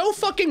fly so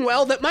fucking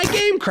well that my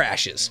game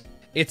crashes.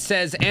 It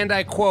says, and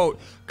I quote,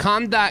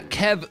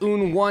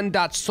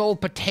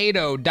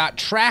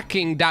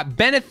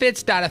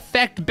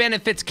 com.kev1.solpotato.tracking.benefits.affect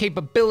benefits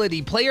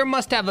capability. Player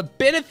must have a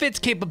benefits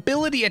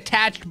capability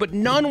attached, but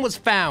none was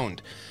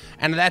found.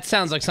 And that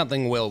sounds like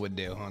something Will would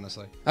do,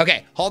 honestly.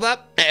 Okay, hold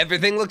up.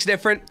 Everything looks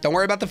different. Don't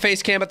worry about the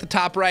face cam at the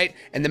top right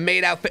and the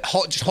maid outfit.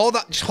 Just hold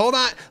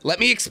on. Let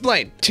me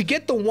explain. To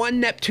get the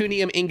one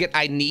Neptunium ingot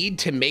I need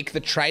to make the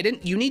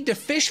trident, you need to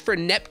fish for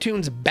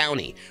Neptune's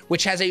bounty,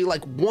 which has a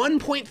like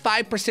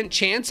 1.5%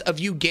 chance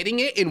of you getting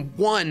it in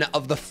one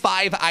of the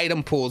 5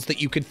 item pools that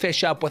you could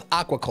fish up with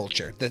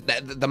aquaculture,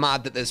 the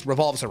mod that this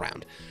revolves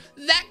around.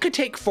 That could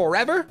take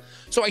forever,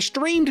 so I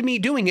streamed me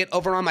doing it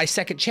over on my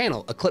second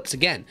channel, Eqlipse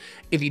again.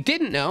 If you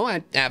didn't know,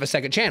 I have a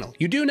second channel.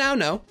 You do now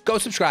know. Go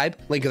subscribe,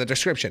 link in the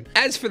description.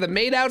 As for the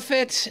maid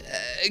outfit,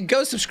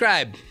 go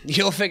subscribe.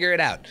 You'll figure it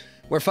out.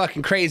 We're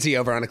fucking crazy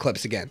over on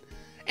Eqlipse again.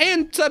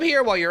 And sub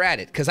here while you're at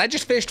it, because I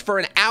just fished for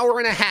an hour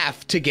and a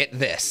half to get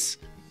this.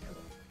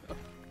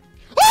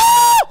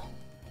 Oh!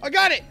 I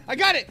got it!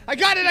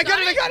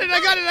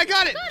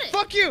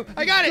 Fuck you!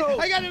 I got it!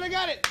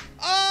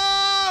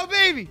 Oh,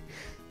 baby!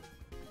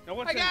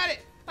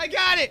 I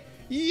got it!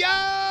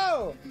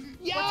 Yo!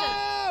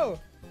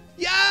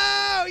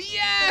 Yes!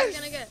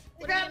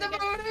 Grab the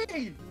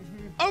booty!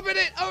 Open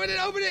it,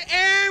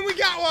 and we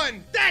got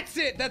one! That's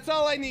it! That's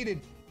all I needed.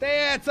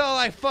 That's all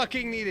I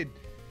fucking needed.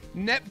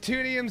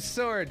 Neptunium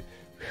sword.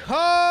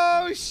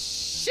 Oh,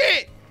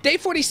 shit! Day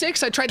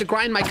 46, I tried to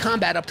grind my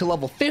combat up to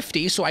level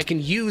 50 so I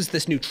can use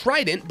this new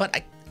trident, but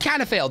I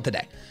kinda failed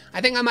today.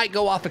 I think I might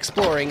go off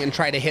exploring and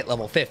try to hit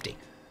level 50.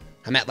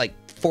 I'm at like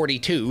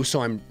 42,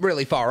 so I'm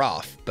really far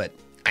off, but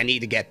I need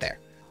to get there.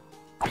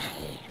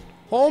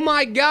 Oh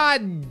my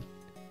god!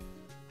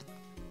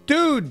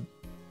 Dude!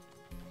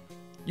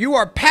 You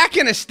are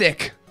packing a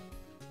stick!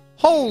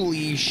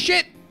 Holy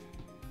shit!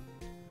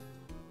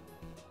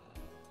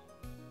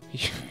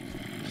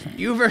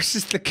 You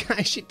versus the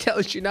guy she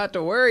tells you not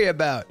to worry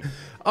about.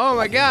 Oh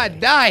my god,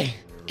 die!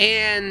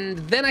 And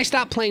then I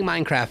stopped playing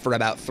Minecraft for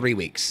about 3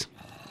 weeks.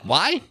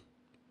 Why?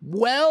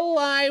 Well,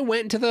 I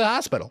went to the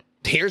hospital.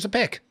 Here's a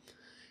pic.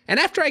 And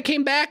after I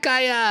came back,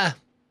 I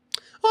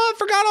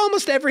forgot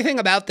almost everything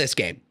about this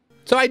game.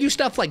 So I do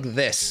stuff like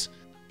this.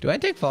 Do I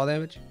take fall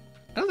damage?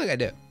 I don't think I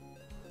do.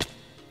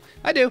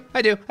 I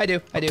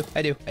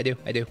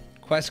do.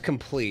 Quest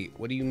complete.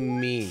 What do you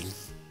mean?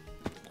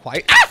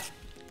 Quite. Ah!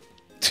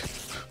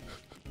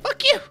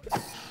 Fuck you!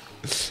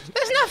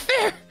 That's not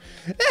fair!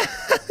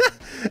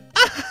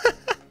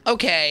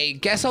 Okay,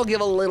 guess I'll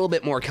give a little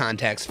bit more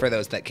context for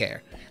those that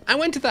care. I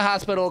went to the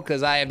hospital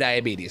because I have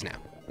diabetes now.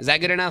 Is that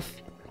good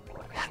enough?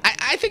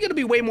 I think it'll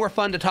be way more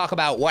fun to talk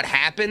about what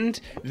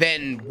happened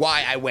than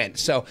why I went.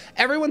 So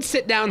everyone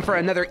sit down for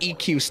another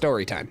EQ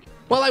story time.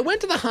 Well, I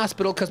went to the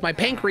hospital because my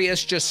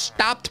pancreas just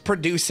stopped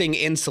producing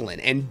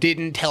insulin and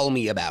didn't tell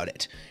me about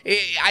it.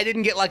 I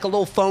didn't get like a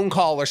little phone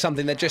call or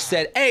something that just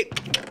said, hey,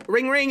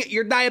 ring ring,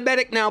 you're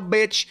diabetic now,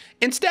 bitch.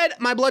 Instead,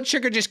 my blood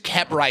sugar just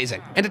kept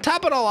rising. And to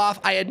top it all off,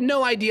 I had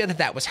no idea that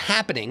that was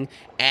happening,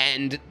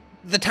 and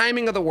the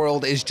timing of the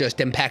world is just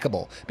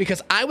impeccable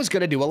because I was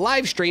gonna do a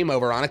live stream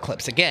over on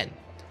Eqlipse again.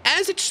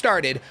 As it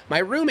started, my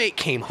roommate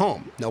came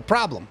home, no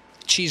problem.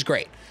 She's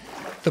great.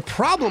 The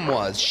problem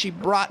was she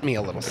brought me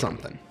a little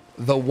something.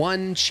 The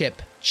One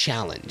Chip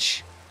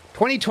Challenge.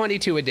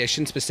 2022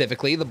 edition,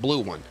 specifically the blue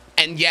one.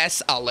 And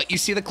yes, I'll let you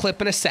see the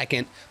clip in a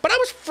second, but I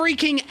was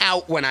freaking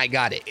out when I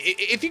got it.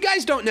 If you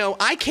guys don't know,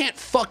 I can't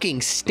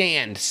fucking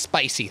stand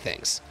spicy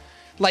things.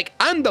 Like,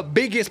 I'm the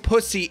biggest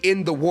pussy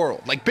in the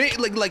world. Like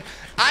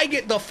I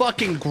get the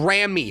fucking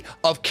Grammy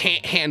of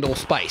can't handle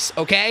spice,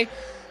 okay?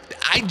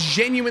 I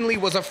genuinely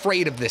was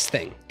afraid of this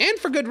thing, and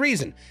for good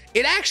reason.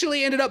 It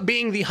actually ended up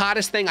being the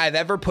hottest thing I've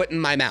ever put in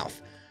my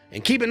mouth.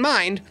 And keep in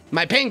mind,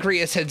 my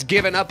pancreas has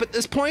given up at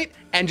this point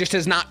and just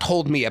has not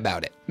told me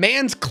about it.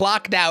 Man's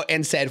clocked out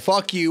and said,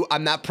 fuck you,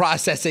 I'm not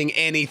processing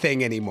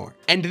anything anymore.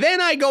 And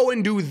then I go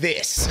and do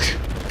this.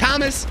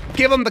 Thomas,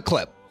 give him the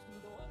clip.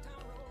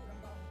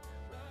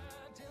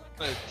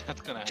 That's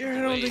gonna have Jared, to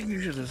I don't wait. think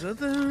you should have said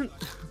that.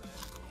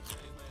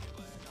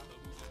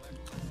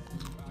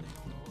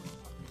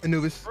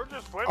 Anubis.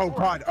 Oh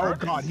God, oh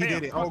God, he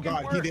did it. Oh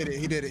God, he did it.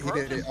 He did it. He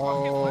did it.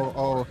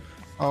 Oh.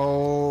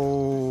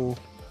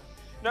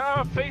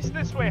 No, face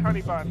this way,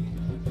 honey bun.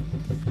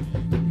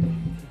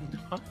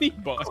 Honey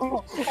bun.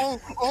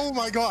 Oh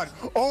my God.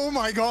 Oh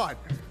my God.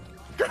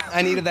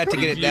 I needed that to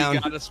get it down.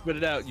 You gotta spit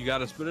it out. You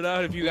gotta spit it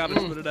out if you gotta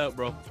spit it out,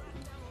 bro.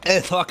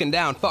 It's fucking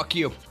down, fuck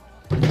you.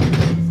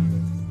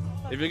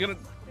 If you're gonna...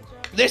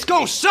 This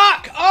gonna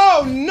suck!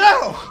 Oh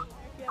no!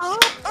 Oh,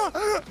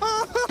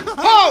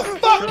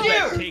 fuck Put you!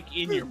 that cake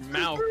in your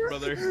mouth,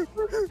 brother. Is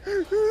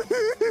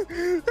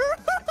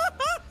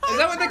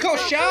that what they call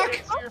shock? To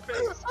your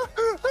face.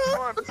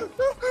 Come on. Go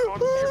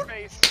to your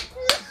face.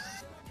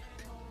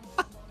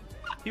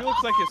 He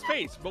looks like his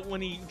face, but when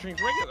he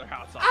drinks regular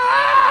hot sauce,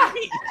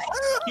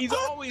 he's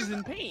always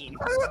in pain.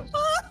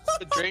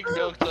 The drink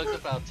milk took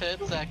about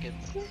 10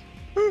 seconds.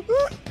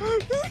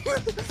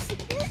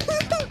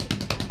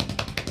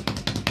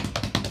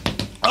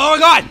 Oh my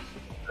god!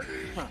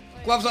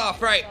 Gloves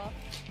off, right.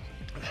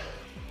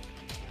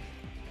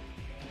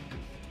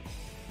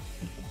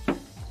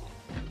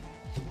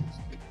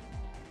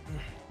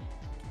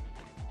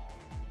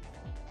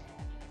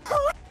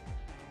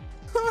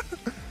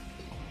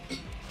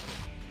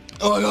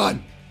 Oh my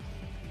god!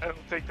 I don't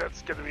think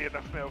that's gonna be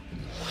enough milk.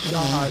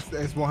 Nah,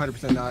 it's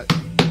 100% not.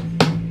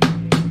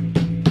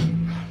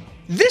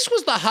 This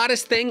was the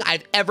hottest thing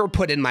I've ever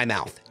put in my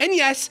mouth. And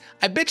yes,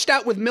 I bitched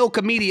out with milk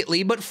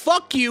immediately, but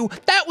fuck you,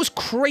 that was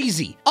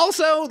crazy.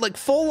 Also, like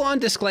full on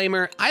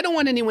disclaimer, I don't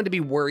want anyone to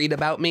be worried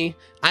about me.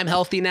 I'm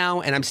healthy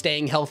now and I'm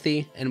staying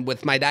healthy. And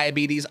with my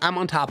diabetes, I'm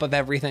on top of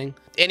everything.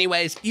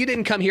 Anyways, you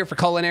didn't come here for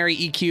culinary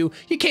EQ,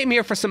 you came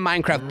here for some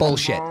Minecraft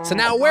bullshit. So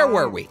now where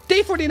were we?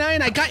 Day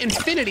 49, I got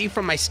infinity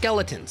from my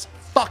skeletons.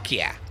 Fuck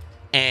yeah.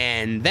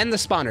 And then the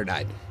spawner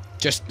died.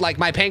 Just like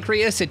my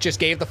pancreas, it just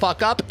gave the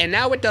fuck up, and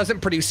now it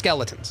doesn't produce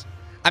skeletons.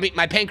 I mean,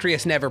 my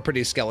pancreas never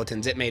produced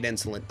skeletons, it made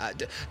insulin.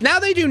 Now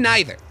they do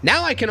neither.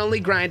 Now I can only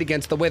grind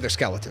against the wither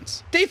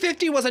skeletons. Day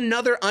 50 was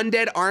another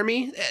undead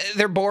army.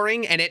 They're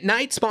boring, and at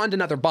night spawned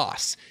another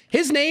boss.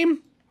 His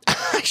name,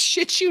 I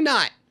shit you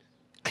not.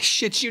 I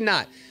shit you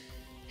not.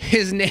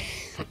 His name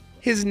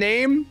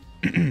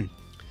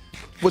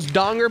was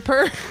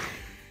Dongerpur.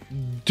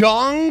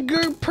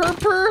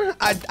 Dongerpurpur?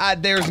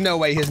 There's no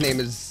way his name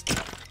is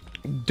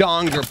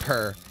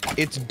Dongerpur.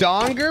 It's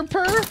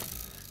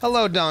Dongerpur?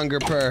 Hello,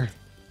 Dongerpur.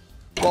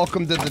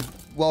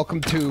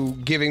 Welcome to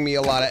giving me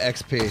a lot of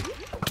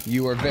XP.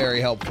 You are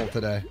very helpful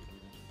today.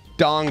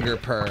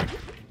 Dongerpur.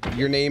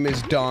 Your name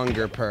is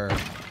Dongerpur.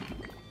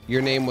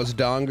 Your name was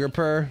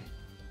Dongerpur?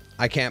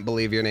 I can't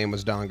believe your name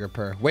was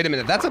Dongerpur. Wait a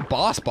minute, that's a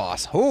boss.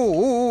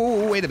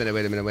 Ooh, wait a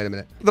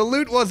minute. The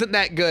loot wasn't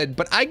that good,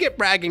 but I get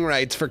bragging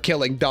rights for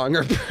killing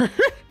Dongerpur.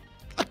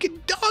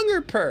 Fucking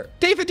Dongerpur.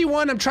 Day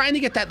 51, I'm trying to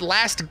get that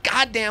last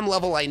goddamn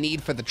level I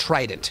need for the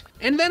trident.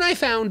 And then I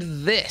found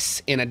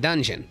this in a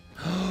dungeon.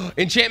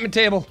 Enchantment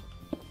table.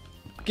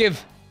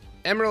 Give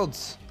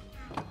emeralds.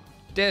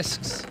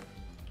 Discs.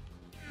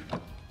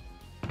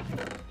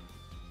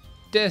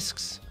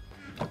 Discs.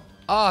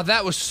 Oh,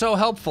 that was so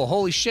helpful.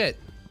 Holy shit.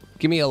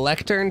 Give me a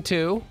lectern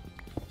too.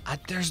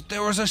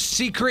 There was a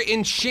secret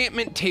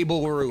enchantment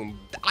table room.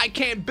 I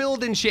can't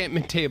build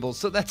enchantment tables,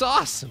 so that's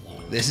awesome.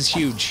 This is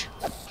huge.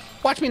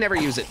 Watch me never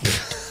use it.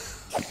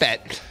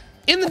 Bet.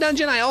 In the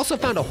dungeon, I also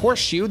found a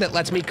horseshoe that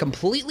lets me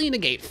completely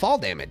negate fall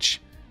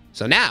damage.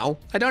 So now,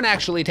 I don't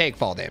actually take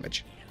fall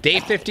damage.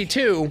 Day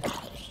 52,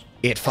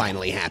 it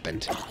finally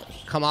happened.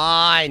 Come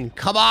on,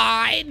 come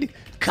on,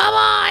 come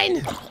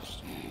on!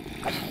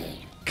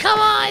 Come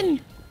on!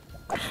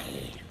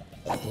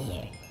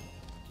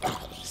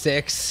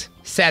 6,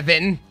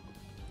 7.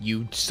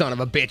 You son of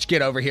a bitch,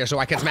 get over here so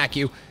I can smack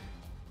you.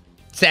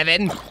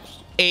 7,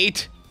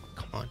 8.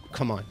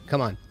 Come on.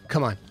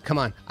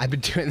 I've been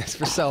doing this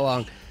for so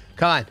long.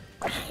 Come on.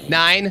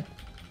 9.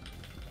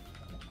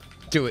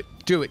 Do it.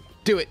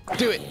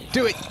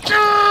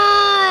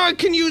 I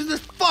can use this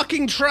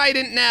fucking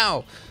trident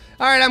now.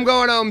 All right, I'm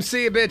going home.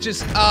 See you,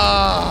 bitches.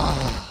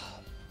 Oh,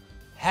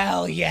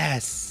 hell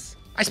yes.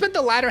 I spent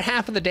the latter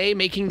half of the day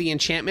making the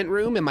enchantment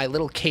room in my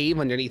little cave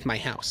underneath my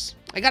house.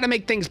 I gotta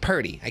make things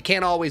purty. I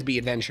can't always be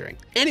adventuring.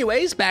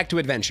 Anyways, back to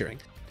adventuring.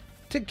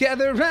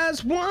 Together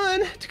as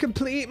one to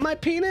complete my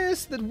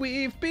penis that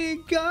we've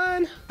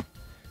begun.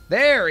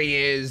 There he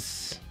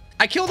is.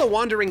 I killed a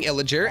wandering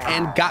illager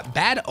and got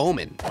bad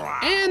omen.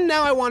 And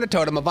now I want a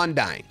totem of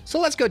undying. So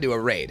let's go do a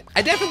raid.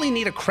 I definitely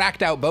need a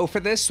cracked out bow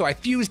for this, so I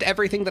fused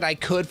everything that I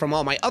could from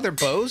all my other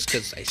bows,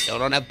 because I still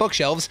don't have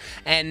bookshelves,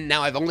 and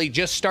now I've only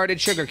just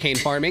started sugarcane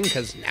farming,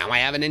 because now I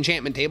have an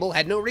enchantment table,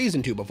 had no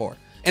reason to before.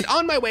 And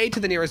on my way to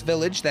the nearest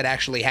village that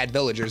actually had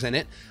villagers in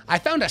it, I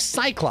found a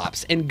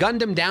Cyclops and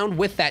gunned him down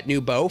with that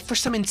new bow for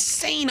some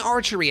insane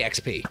archery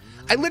XP.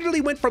 I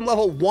literally went from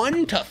level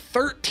 1 to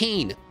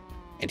 13.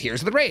 And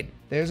here's the raid.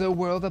 There's a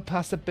world of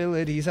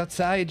possibilities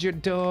outside your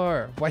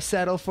door. Why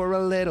settle for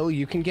a little?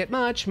 You can get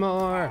much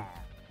more.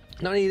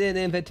 Don't need an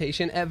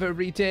invitation.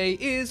 Every day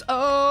is,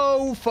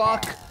 oh,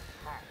 fuck.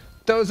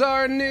 Those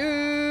are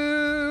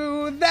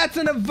new. That's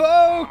an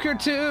evoker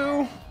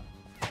too.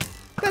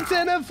 That's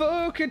an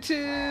evoker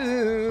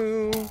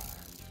too.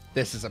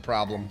 This is a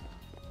problem.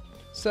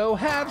 So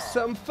have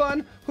some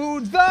fun.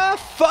 Who the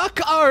fuck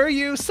are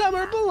you?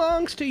 Summer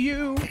belongs to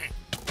you.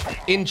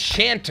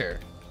 Enchanter.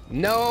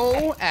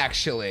 No,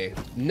 actually,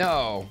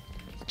 no.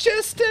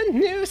 Just a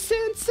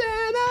nuisance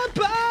and a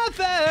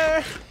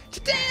bother.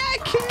 Today I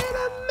can't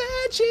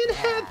imagine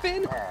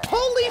heaven.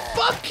 Holy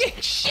fucking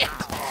shit.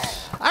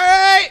 All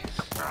right,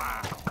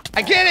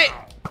 I get it.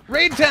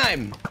 Raid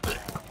time.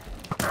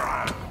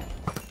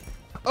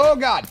 Oh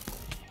God.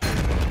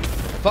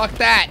 Fuck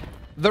that.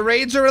 The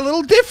raids are a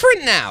little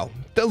different now.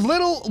 The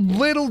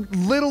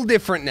little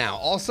different now.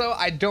 Also,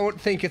 I don't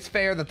think it's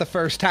fair that the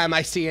first time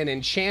I see an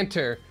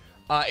enchanter,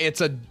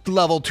 it's a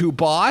level 2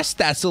 boss.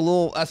 That's a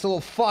little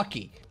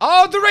fucky.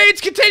 Oh, the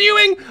raid's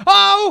continuing.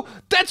 Oh,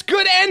 that's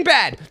good and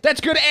bad. That's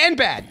good and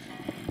bad.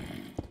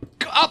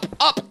 Up,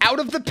 out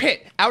of the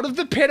pit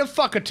of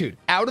fuckitude,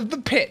 out of the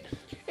pit.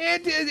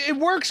 It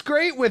works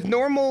great with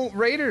normal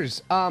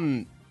raiders.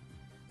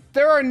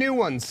 There are new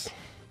ones.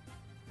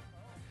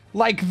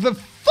 Like the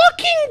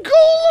fucking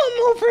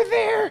golem over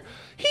there.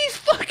 He's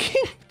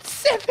fucking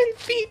 7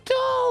 feet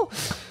tall.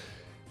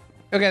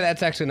 Okay,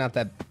 that's actually not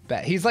that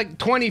bad. He's like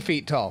 20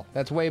 feet tall.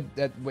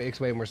 That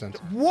makes way more sense.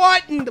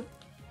 What in the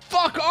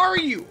fuck are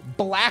you?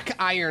 Black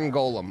iron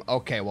golem.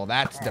 Okay, well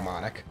that's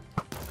demonic.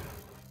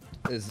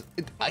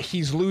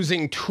 He's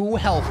losing 2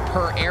 health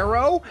per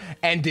arrow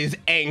and is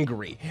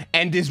angry.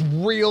 And is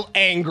real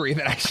angry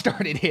that I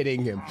started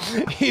hitting him.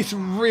 He's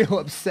real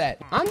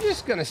upset. I'm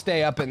just gonna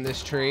stay up in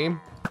this tree.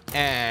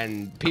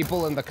 And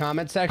people in the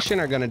comment section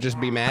are gonna just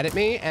be mad at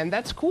me, and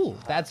that's cool.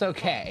 That's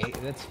okay.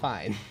 That's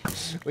fine.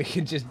 We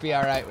could just be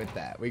all right with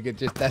that.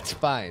 That's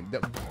fine.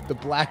 The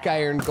black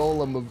iron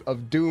golem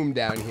of doom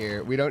down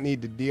here, we don't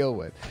need to deal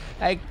with.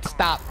 Hey,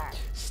 stop.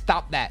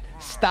 Stop that.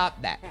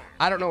 Stop that.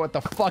 I don't know what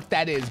the fuck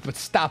that is, but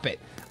stop it.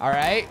 All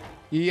right?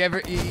 You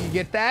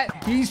get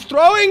that? He's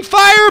throwing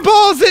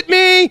fireballs at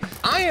me!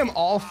 I am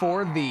all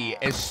for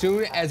as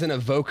soon as an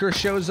evoker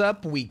shows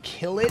up, we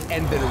kill it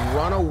and then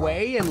run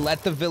away and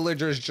let the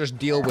villagers just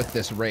deal with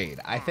this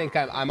raid. I think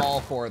I'm all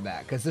for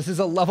that, because this is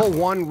a level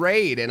 1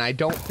 raid and I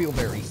don't feel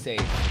very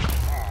safe.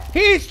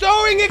 He's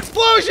throwing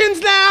explosions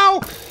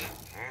now!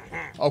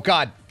 Oh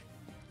God.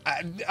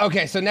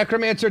 Okay, so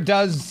Necromancer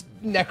does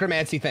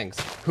necromancy things.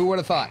 Who would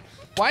have thought?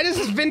 Why does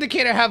this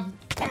Vindicator have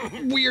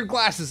weird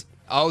glasses?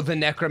 Oh, the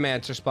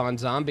Necromancer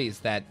spawns zombies.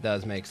 That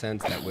does make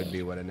sense. That would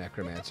be what a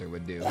Necromancer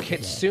would do.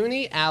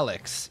 Kitsune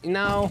Alex.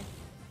 No.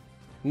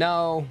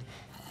 No.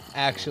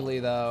 Actually,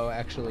 though.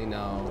 Actually,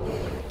 no.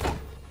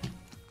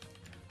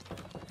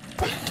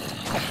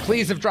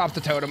 Please have dropped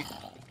the totem.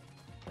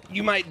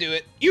 You might do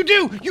it. You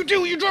do! You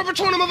do! You drop a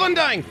totem of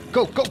undying!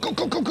 Go, go, go,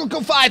 go, go, go,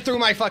 go! Fly through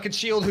my fucking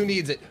shield. Who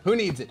needs it? Who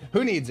needs it?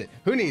 Who needs it?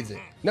 Who needs it?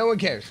 No one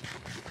cares.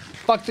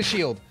 Fuck the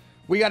shield.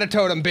 We got a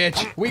totem,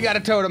 bitch. We got a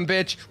totem,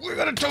 bitch. We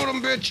got a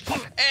totem, bitch.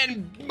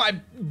 And my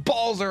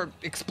balls are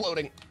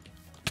exploding.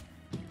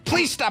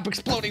 Please stop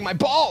exploding my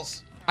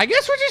balls. I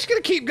guess we're just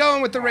gonna keep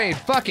going with the raid.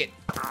 Fuck it.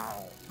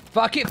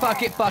 Fuck it,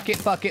 fuck it, fuck it,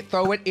 fuck it.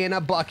 Throw it in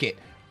a bucket.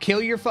 Kill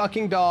your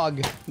fucking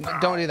dog.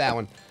 Don't do that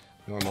one.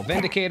 Normal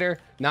Vindicator,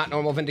 not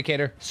normal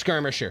Vindicator.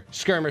 Skirmisher,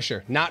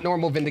 Skirmisher, not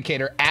normal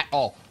Vindicator at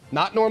all.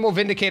 Not normal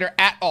Vindicator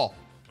at all.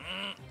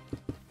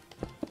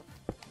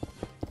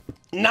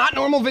 Not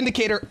normal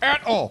Vindicator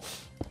at all.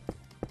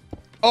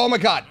 Oh my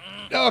God.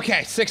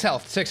 Okay, 6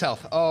 health, 6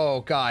 health.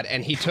 Oh God,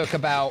 and he took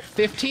about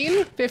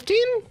 15? 15?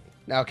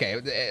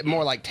 Okay,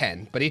 more like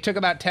 10, but he took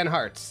about 10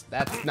 hearts.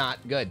 That's not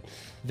good.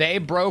 They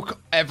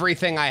broke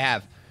everything I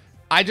have.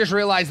 I just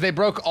realized they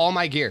broke all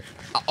my gear.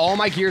 All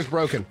my gear's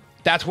broken.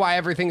 That's why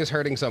everything is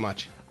hurting so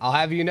much. I'll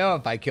have you know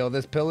if I kill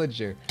this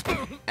pillager,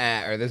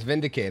 or this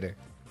Vindicator,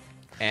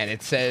 and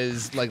it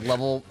says like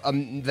level,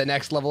 the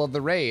next level of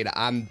the raid,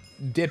 I'm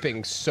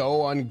dipping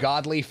so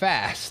ungodly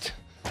fast.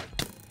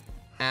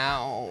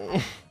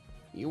 Ow.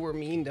 You were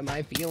mean to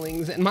my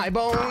feelings and my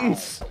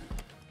bones.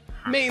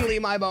 Mainly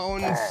my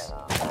bones.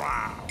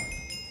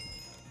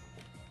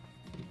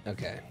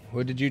 Okay,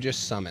 who did you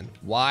just summon?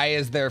 Why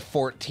is there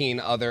 14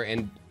 other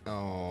okay.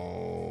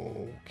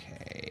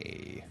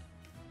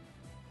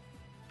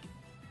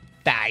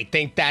 I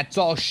think that's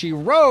all she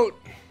wrote.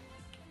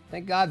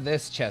 Thank God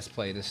this chest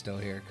plate is still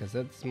here, because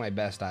that's my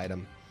best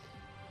item.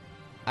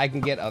 I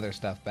can get other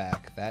stuff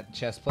back. That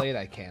chest plate,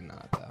 I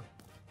cannot,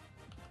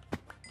 though.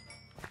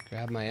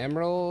 Grab my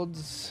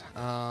emeralds.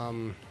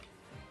 I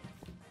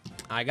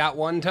got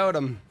one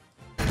totem.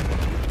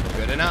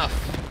 Good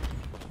enough.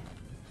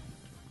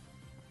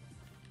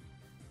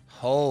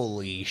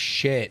 Holy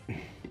shit.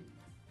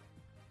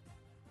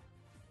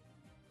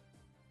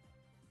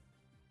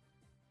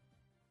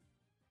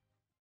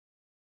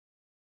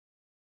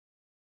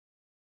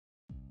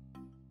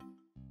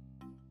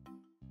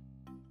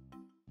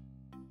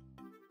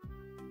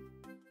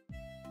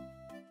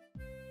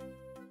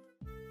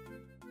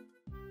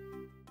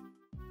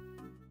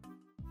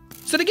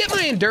 So to get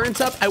my endurance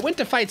up, I went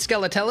to fight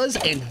Skeletolas,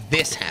 and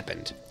this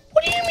happened.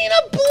 What do you mean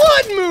a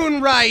blood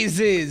moon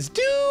rises,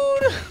 dude?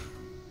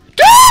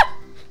 Ah!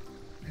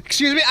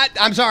 Excuse me,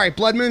 I'm sorry,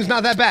 blood moon's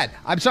not that bad.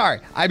 I'm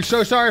sorry, I'm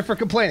so sorry for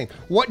complaining.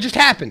 What just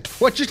happened?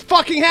 What just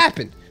fucking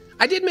happened?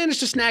 I did manage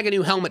to snag a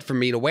new helmet for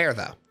me to wear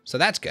though, so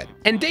that's good.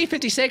 And day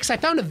 56, I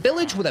found a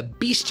village with a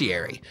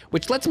bestiary,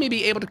 which lets me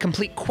be able to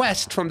complete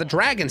quests from the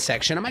dragon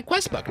section of my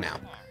quest book now.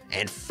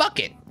 And fuck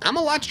it, I'm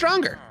a lot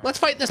stronger. Let's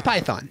fight this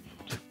python.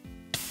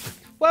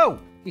 Whoa,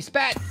 he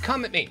spat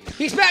cum at me.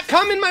 He spat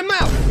cum in my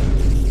mouth.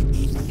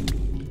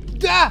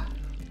 Ah!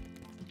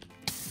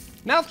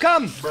 Mouth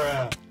cum.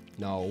 Bruh.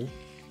 No.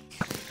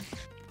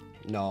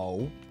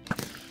 No.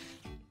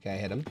 Okay, I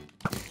hit him.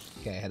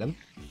 Okay, I hit him.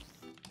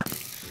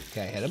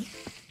 Okay, I hit him.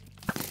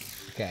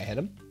 Okay, I hit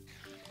him.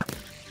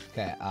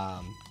 Okay,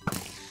 I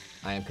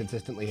am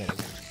consistently hitting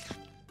him.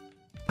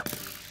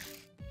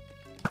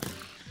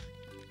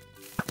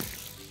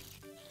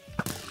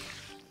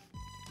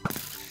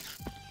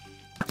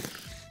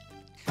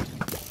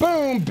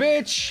 Boom,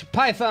 bitch!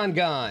 Python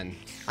gone.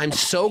 I'm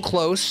so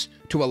close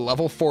to a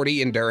level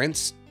 40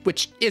 endurance,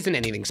 which isn't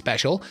anything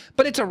special,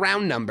 but it's a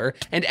round number,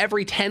 and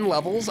every 10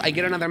 levels, I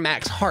get another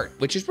max heart,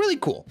 which is really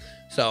cool.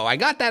 So I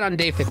got that on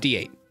day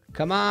 58.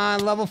 Come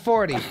on, level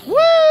 40.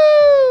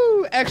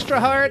 Woo! Extra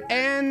heart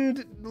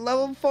and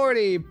level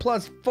 40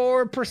 plus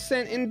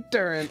 4%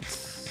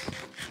 endurance.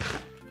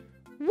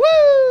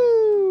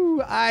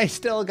 Woo! I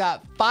still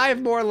got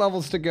 5 more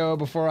levels to go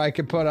before I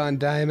could put on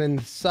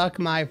diamond. Suck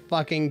my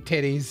fucking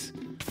titties.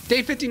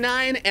 Day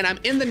 59, and I'm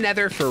in the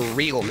nether for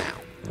real now.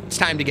 It's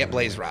time to get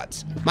blaze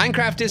rods.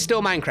 Minecraft is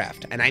still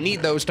Minecraft, and I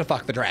need those to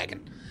fuck the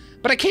dragon.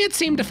 But I can't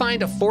seem to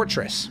find a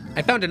fortress.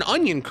 I found an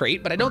onion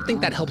crate, but I don't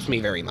think that helps me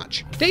very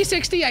much. Day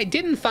 60, I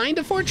didn't find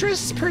a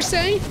fortress per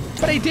se,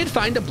 but I did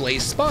find a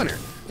blaze spawner.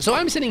 So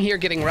I'm sitting here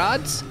getting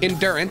rods,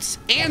 endurance,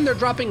 and they're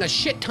dropping a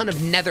shit ton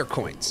of nether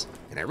coins.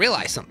 And I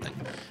realized something.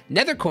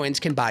 Nether coins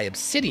can buy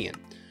obsidian.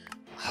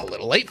 A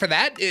little late for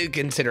that,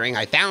 considering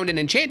I found an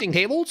enchanting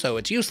table, so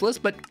it's useless,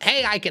 but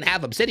hey, I can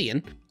have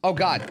obsidian. Oh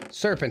God,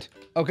 serpent.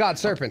 Oh God,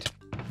 serpent.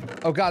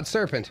 Oh God,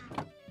 serpent.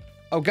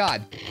 Oh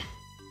God.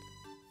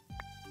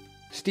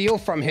 Steal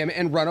from him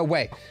and run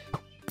away.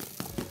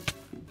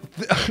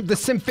 The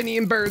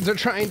symphonian birds are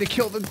trying to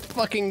kill the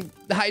fucking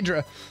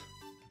Hydra.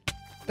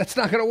 That's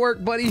not gonna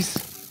work, buddies.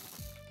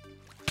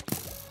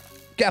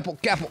 Gapple,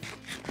 gapple.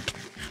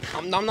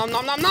 Nom nom nom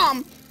nom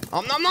nom.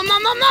 Nom nom nom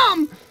nom nom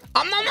nom.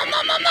 Nom nom nom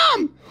nom nom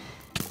nom.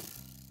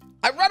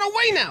 I run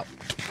away now.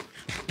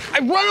 I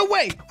run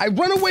away. I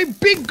run away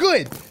big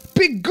good.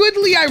 Big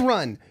goodly I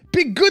run.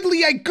 Big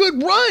goodly I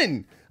good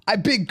run. I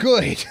big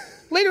good.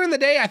 Later in the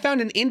day, I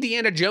found an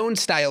Indiana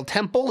Jones style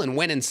temple and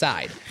went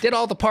inside. Did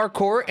all the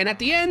parkour, and at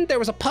the end, there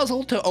was a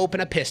puzzle to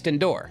open a piston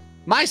door.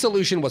 My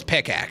solution was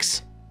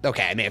pickaxe.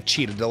 Okay, I may have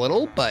cheated a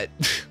little, but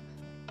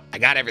I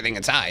got everything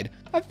inside.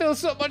 I feel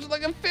so much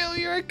like a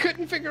failure. I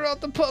couldn't figure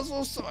out the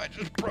puzzle, so I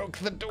just broke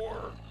the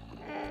door.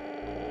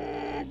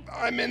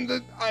 I'm in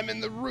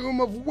the room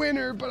of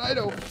winner, but I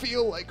don't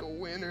feel like a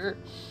winner.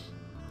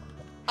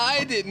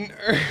 I didn't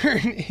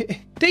earn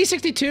it. Day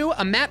 62,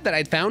 a map that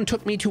I'd found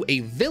took me to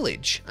a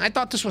village. I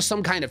thought this was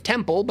some kind of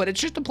temple, but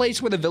it's just a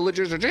place where the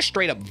villagers are just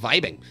straight up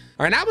vibing.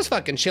 All right, I was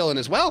fucking chilling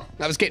as well.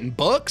 I was getting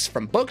books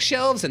from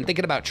bookshelves and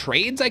thinking about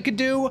trades I could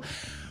do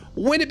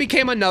when it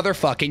became another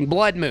fucking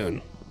blood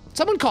moon.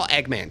 Someone call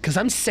Eggman, because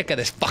I'm sick of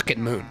this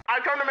fucking moon. I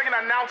come to make an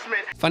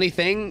announcement. Funny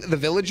thing, the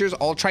villagers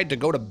all tried to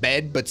go to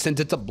bed, but since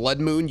it's a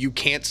blood moon, you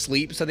can't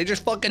sleep, so they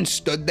just fucking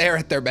stood there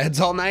at their beds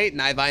all night,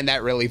 and I find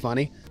that really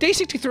funny. Day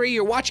 63,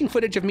 you're watching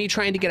footage of me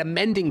trying to get a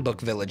mending book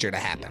villager to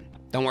happen.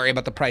 Don't worry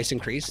about the price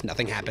increase,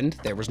 nothing happened.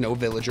 There was no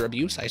villager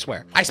abuse, I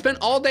swear. I spent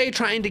all day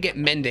trying to get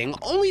mending,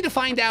 only to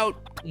find out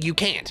you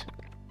can't.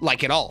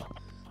 Like at all.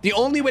 The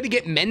only way to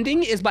get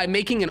mending is by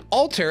making an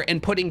altar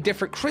and putting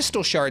different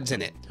crystal shards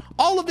in it.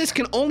 All of this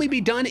can only be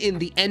done in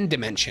the end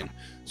dimension.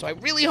 So I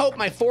really hope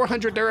my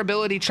 400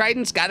 durability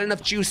trident's got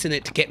enough juice in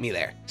it to get me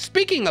there.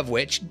 Speaking of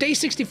which, day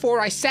 64,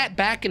 I sat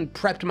back and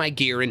prepped my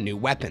gear and new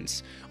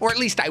weapons. Or at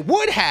least I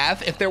would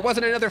have if there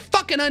wasn't another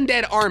fucking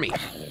undead army.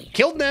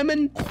 Killed them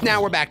and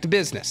now we're back to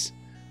business.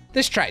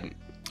 This trident,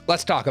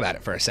 let's talk about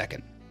it for a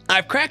second.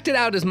 I've cracked it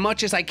out as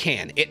much as I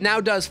can. It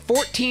now does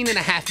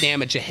 14.5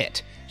 damage a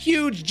hit.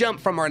 Huge jump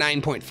from our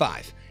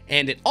 9.5.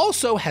 And it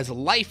also has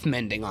life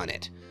mending on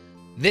it.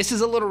 This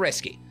is a little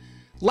risky.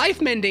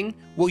 Life Mending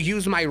will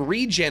use my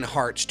regen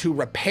hearts to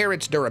repair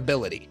its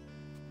durability,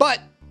 but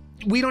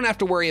we don't have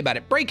to worry about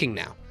it breaking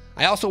now.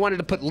 I also wanted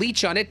to put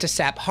Leech on it to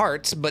sap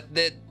hearts, but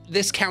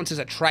this counts as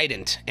a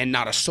trident and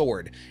not a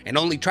sword, and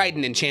only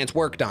trident enchants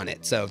worked on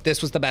it, so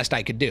this was the best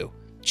I could do.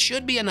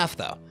 Should be enough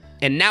though.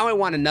 And now I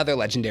want another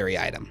legendary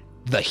item,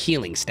 the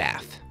Healing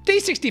Staff. Day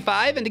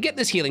 65, and to get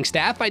this Healing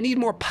Staff, I need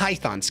more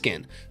Python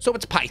skin, so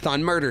it's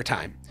Python murder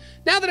time.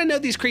 Now that I know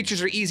these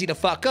creatures are easy to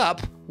fuck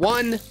up,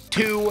 1,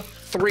 2,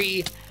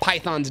 3,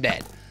 Python's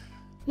dead.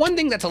 One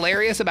thing that's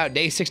hilarious about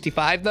day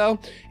 65 though,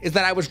 is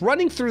that I was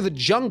running through the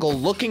jungle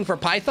looking for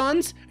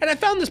pythons, and I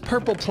found this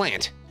purple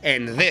plant,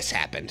 and this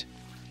happened.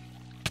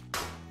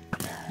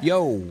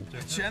 Yo.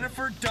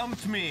 Jennifer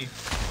dumped me.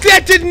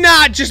 That did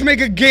not just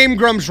make a Game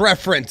Grumps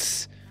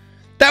reference.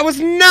 That was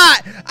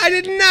not, I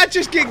did not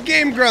just get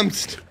Game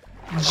Grumps.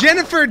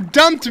 Jennifer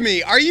dumped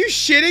me. Are you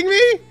shitting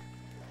me?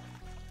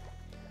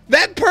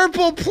 That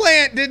purple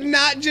plant did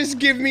not just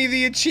give me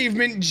the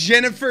achievement,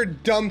 Jennifer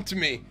dumped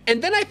me.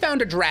 And then I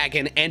found a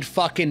dragon and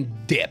fucking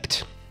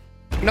dipped.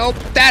 Nope,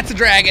 that's a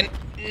dragon.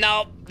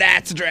 Nope,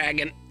 that's a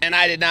dragon. And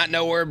I did not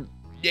know where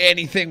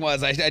anything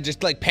was. I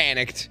just like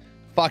panicked.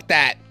 Fuck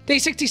that. Day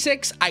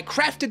 66, I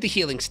crafted the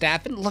Healing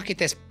Staff, and look at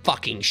this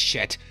fucking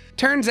shit.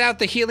 Turns out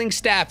the Healing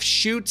Staff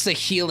shoots a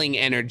healing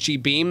energy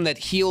beam that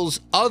heals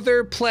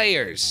other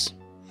players.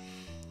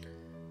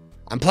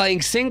 I'm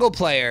playing single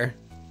player,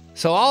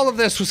 so all of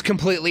this was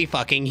completely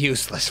fucking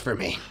useless for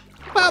me.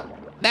 Well,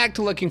 back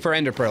to looking for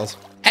ender pearls.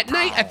 At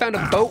night, I found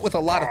a boat with a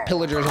lot of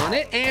pillagers on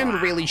it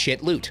and really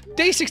shit loot.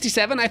 Day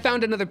 67, I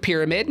found another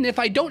pyramid, and if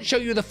I don't show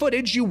you the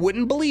footage, you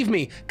wouldn't believe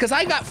me, because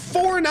I got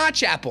 4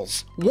 notch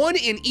apples, 1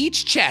 in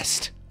each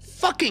chest.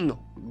 Fucking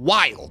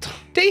wild.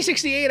 Day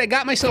 68, I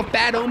got myself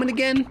Bad Omen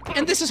again,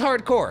 and this is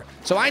hardcore,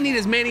 so I need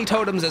as many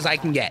totems as I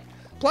can get.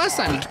 Plus,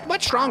 I'm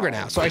much stronger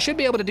now, so I should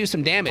be able to do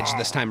some damage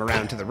this time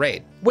around to the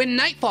raid. When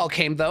nightfall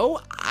came though,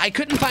 I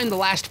couldn't find the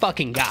last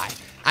fucking guy.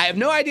 I have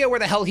no idea where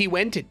the hell he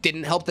went. It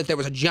didn't help that there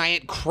was a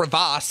giant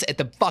crevasse at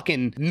the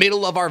fucking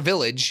middle of our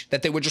village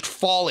that they would just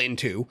fall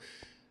into.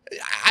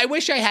 I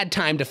wish I had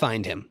time to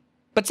find him,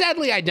 but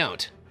sadly I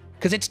don't,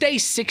 because it's day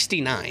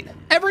 69.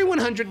 Every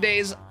 100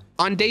 days,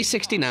 on day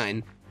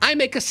 69, I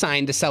make a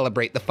sign to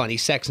celebrate the funny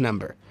sex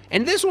number.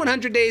 And this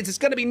 100 days is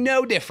gonna be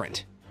no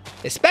different.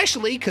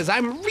 Especially because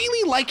I'm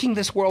really liking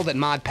this world at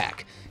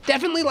ModPack.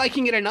 Definitely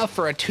liking it enough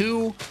for a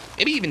 2,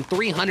 maybe even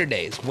 300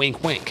 days,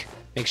 wink wink.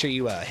 Make sure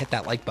you hit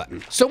that like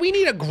button. So we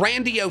need a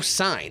grandiose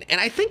sign, and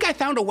I think I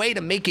found a way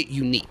to make it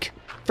unique.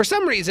 For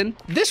some reason,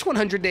 this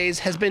 100 days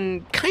has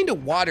been kind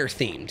of water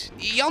themed.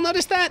 Y'all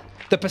notice that?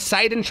 The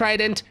Poseidon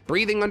Trident,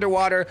 breathing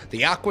underwater,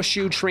 the Aqua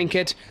Shoe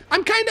Trinket.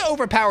 I'm kind of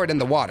overpowered in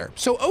the water,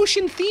 so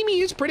ocean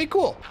themey is pretty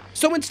cool.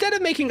 So instead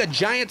of making a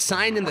giant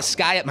sign in the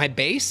sky at my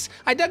base,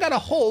 I dug out a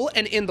hole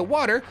and in the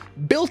water,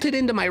 built it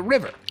into my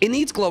river. It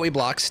needs glowy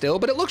blocks still,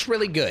 but it looks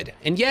really good.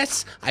 And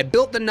yes, I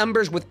built the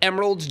numbers with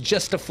emeralds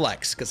just to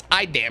flex, because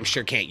I damn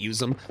sure can't use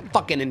them.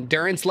 Fucking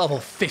endurance level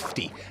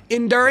 50.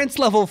 Endurance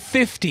level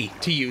 50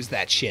 to use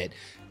that shit.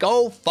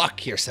 Go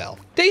fuck yourself.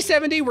 Day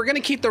 70, we're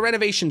gonna keep the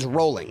renovations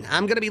rolling.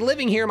 I'm gonna be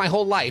living here my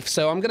whole life,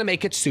 so I'm gonna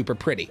make it super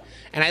pretty.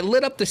 And I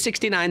lit up the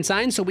 69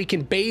 sign so we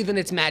can bathe in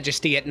its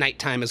majesty at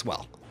nighttime as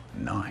well.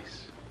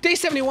 Nice. Day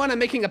 71, I'm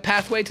making a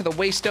pathway to the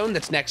waystone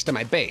that's next to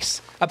my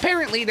base.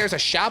 Apparently, there's a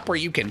shop where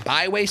you can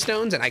buy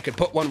waystones, and I could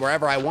put one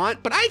wherever I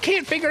want, but I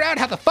can't figure out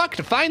how the fuck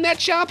to find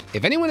that shop.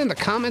 If anyone in the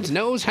comments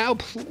knows how,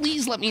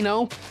 please let me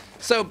know.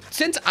 So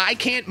since I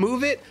can't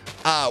move it,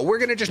 we're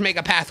gonna just make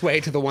a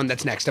pathway to the one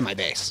that's next to my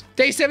base.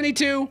 Day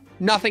 72,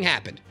 nothing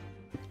happened.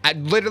 I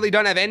literally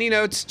don't have any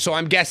notes, so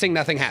I'm guessing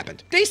nothing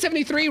happened. Day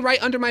 73,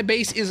 right under my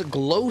base is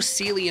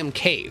Glowcelium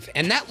Cave,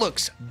 and that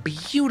looks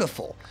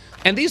beautiful.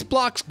 And these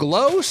blocks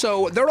glow,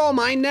 so they're all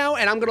mine now,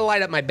 and I'm gonna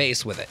light up my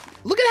base with it.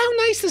 Look at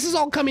how nice this is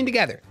all coming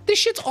together. This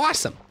shit's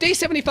awesome. Day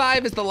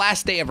 75 is the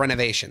last day of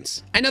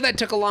renovations. I know that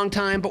took a long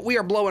time, but we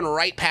are blowing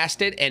right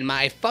past it, and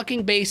my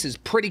fucking base is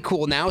pretty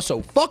cool now,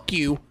 so fuck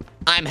you,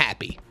 I'm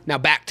happy. Now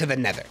back to the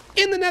nether.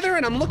 In the nether,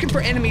 and I'm looking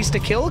for enemies to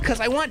kill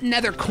because I want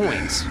nether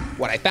coins.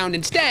 What I found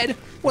instead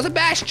was a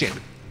bastion,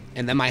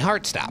 and then my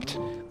heart stopped.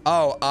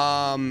 Oh,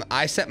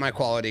 I set my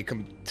quality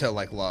to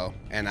like low,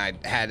 and I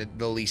had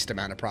the least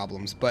amount of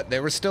problems, but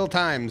there were still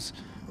times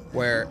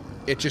where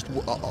it just,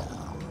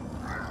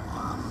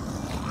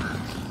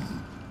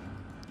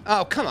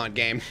 Oh, come on,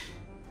 game.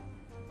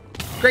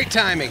 Great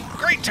timing,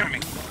 great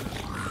timing.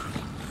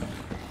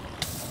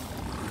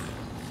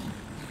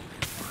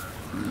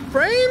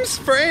 Frames,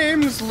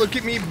 frames, look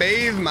at me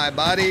bathe my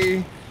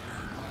body.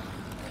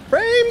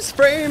 Frames,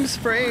 frames,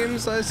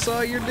 frames, I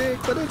saw your dick,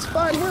 but it's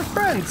fine, we're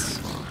friends.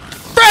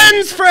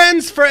 Friends,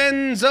 friends,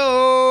 friends,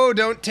 oh,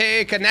 don't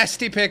take a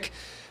nasty pic.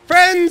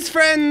 Friends,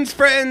 friends,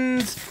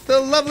 friends, the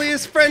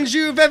loveliest friends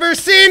you've ever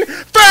seen.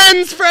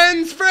 Friends,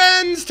 friends,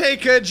 friends,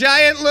 take a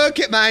giant look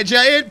at my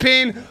giant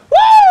peen.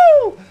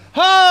 Woo!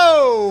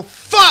 Oh,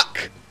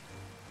 fuck!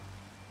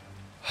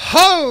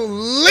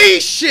 Holy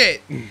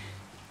shit!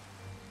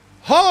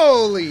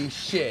 Holy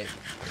shit!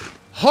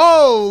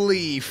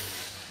 Holy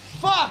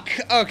fuck!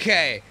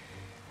 Okay.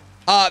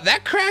 That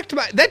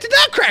did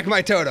not crack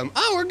my totem.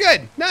 Oh, we're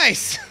good.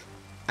 Nice.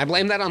 I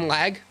blame that on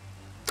lag.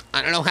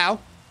 I don't know how,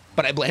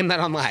 but I blame that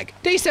on lag.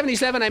 Day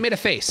 77, I made a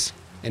face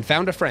and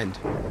found a friend.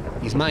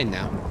 He's mine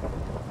now.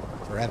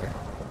 Forever.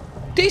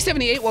 Day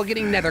 78, while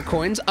getting nether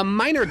coins, a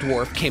miner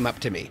dwarf came up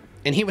to me,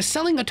 and he was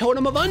selling a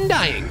totem of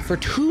undying for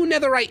 2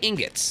 netherite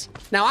ingots.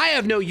 Now, I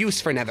have no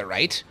use for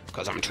netherite,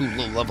 because I'm too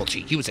low level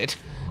to use it,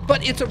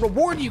 but it's a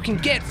reward you can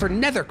get for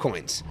nether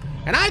coins.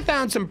 And I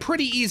found some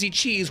pretty easy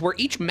cheese where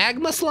each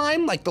magma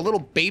slime, like the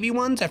little baby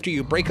ones after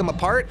you break them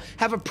apart,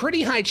 have a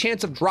pretty high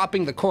chance of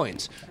dropping the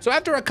coins. So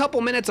after a couple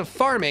minutes of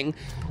farming,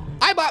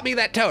 I bought me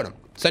that totem.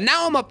 So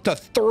now I'm up to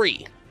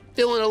 3,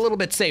 feeling a little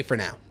bit safer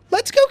now.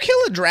 Let's go kill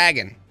a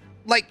dragon.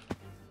 Like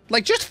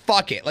just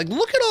fuck it. Like,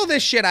 look at all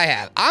this shit I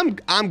have.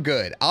 I'm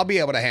good. I'll be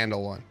able to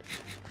handle one.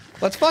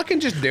 Let's fucking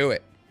just do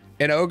it.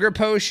 An ogre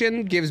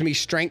potion gives me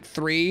strength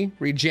 3,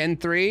 regen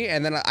 3,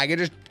 and then I can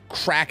just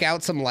crack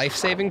out some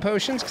life-saving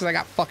potions because I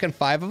got fucking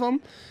 5 of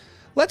them.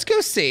 Let's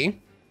go see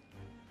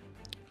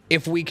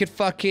if we could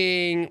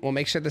fucking, we'll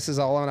make sure this is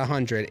all on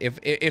 100.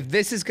 If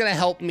this is gonna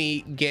help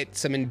me get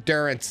some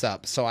endurance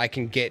up so I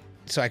can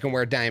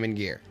wear diamond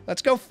gear.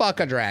 Let's go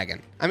fuck a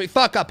dragon. I mean,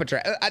 fuck up a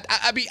dragon.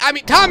 I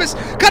mean, Thomas,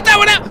 cut that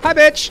one out. Hi,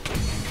 bitch.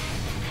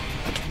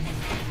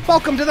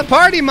 Welcome to the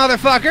party,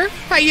 motherfucker.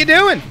 How you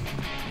doing?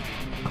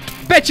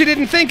 Bet you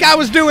didn't think I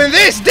was doing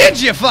this,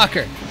 did you,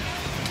 fucker?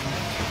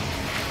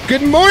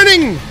 Good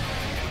morning.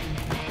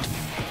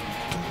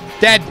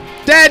 Dead,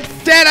 dead,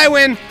 dead. I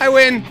win.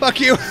 Fuck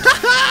you.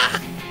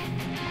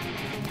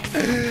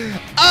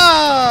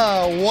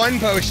 Oh, 1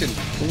 potion.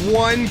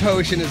 1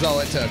 potion is all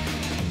it took.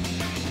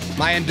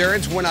 My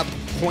endurance went up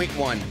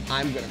 0.1.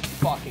 I'm gonna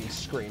fucking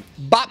scream.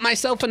 Bought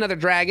myself another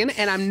dragon,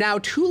 and I'm now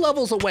 2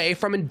 levels away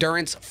from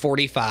endurance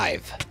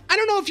 45. I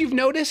don't know if you've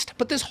noticed,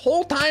 but this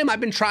whole time I've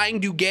been trying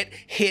to get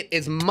hit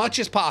as much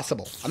as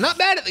possible. I'm not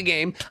bad at the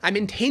game. I'm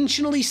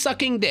intentionally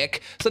sucking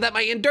dick so that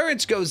my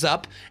endurance goes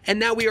up, and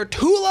now we are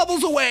 2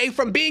 levels away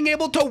from being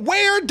able to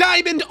wear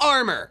diamond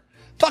armor.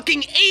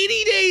 Fucking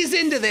 80 days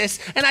into this,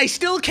 and I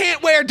still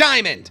can't wear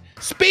diamond.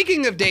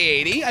 Speaking of day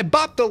 80, I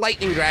bopped the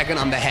lightning dragon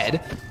on the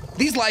head.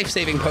 These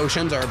life-saving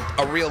potions are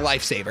a real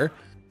lifesaver.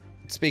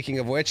 Speaking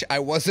of which, I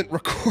wasn't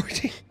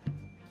recording.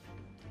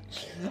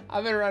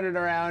 I've been running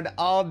around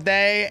all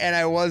day and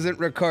I wasn't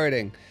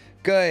recording.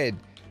 Good.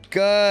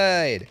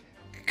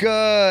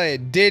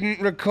 Didn't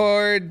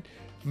record.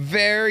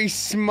 Very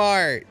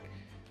smart.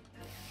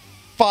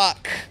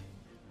 Fuck.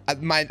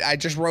 I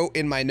just wrote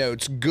in my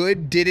notes,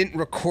 good didn't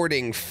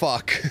recording,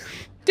 fuck.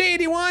 Day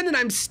 81 and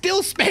I'm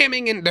still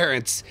spamming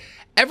endurance.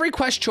 Every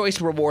quest choice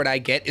reward I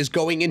get is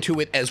going into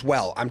it as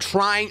well. I'm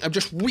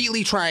just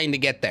really trying to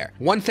get there.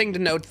 One thing to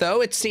note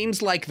though, it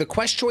seems like the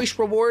quest choice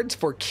rewards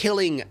for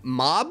killing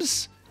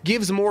mobs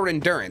gives more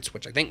endurance,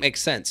 which I think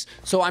makes sense.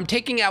 So I'm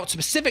taking out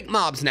specific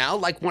mobs now,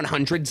 like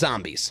 100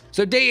 zombies.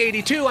 So day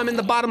 82, I'm in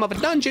the bottom of a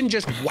dungeon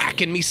just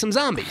whacking me some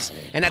zombies.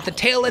 And at the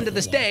tail end of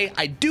this day,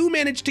 I do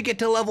manage to get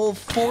to level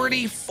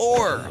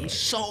 44. I'm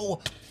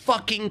so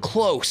fucking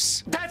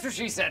close. That's what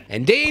she said.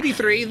 And day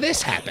 83,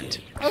 this happened.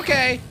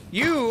 Okay,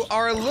 you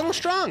are a little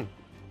strong.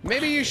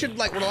 Maybe you should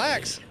like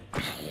relax.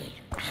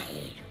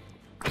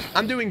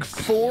 I'm doing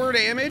 4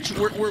 damage.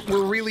 We're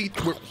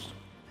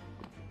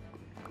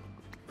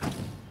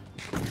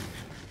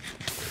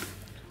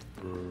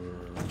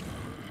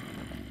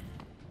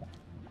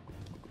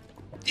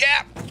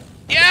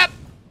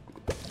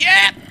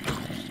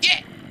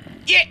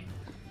Yeah.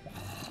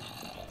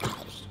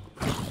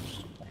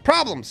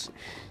 Problems.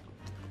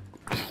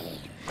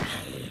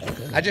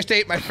 I just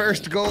ate my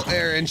first gold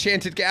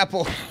enchanted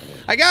apple.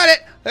 I got it.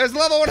 There's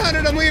level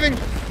 100. I'm leaving.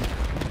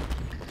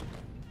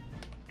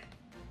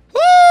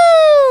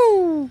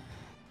 Woo!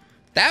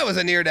 That was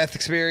a near-death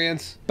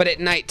experience. But at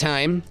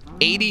nighttime,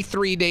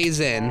 83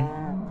 days in,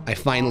 I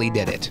finally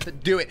did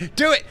it. Do it.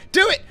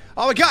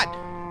 Oh my God.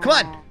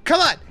 Come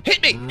on.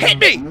 Hit me.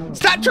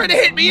 Stop trying to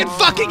hit me and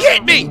fucking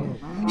hit me.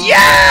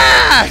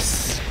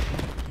 Yes!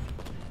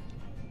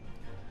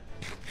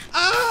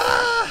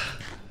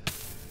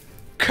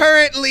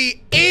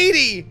 Currently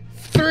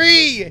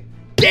 83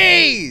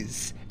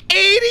 days.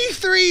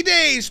 83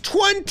 days,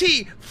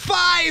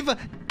 25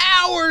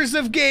 hours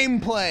of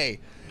gameplay.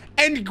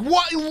 And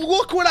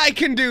look what I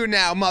can do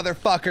now,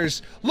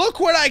 motherfuckers. Look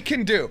what I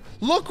can do.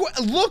 Look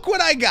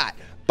what I got.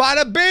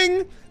 Bada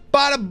bing,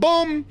 bada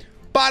boom,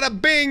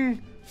 bada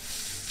bing.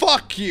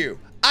 Fuck you.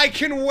 I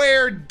can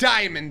wear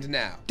diamond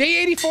now.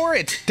 Day 84,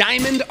 it's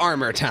diamond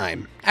armor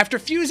time. After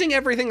fusing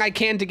everything I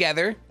can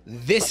together,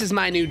 this is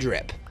my new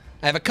drip.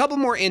 I have a couple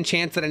more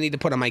enchants that I need to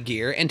put on my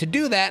gear, and to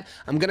do that,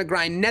 I'm gonna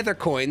grind nether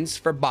coins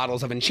for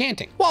bottles of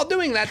enchanting. While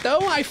doing that though,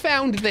 I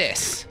found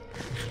this.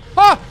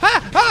 What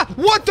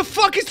the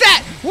fuck is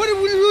that?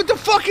 What the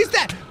fuck is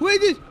that?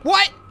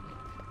 What?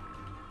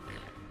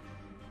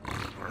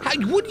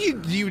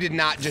 You did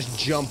not just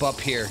jump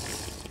up here.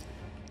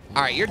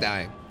 All right, you're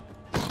dying.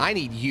 I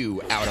need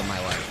you out of my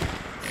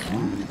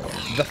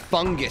life. The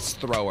fungus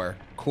thrower.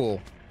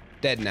 Cool.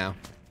 Dead now.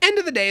 End of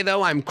of the day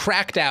though, I'm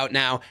cracked out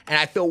now and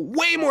I feel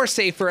way more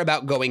safer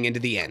about going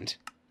into the end.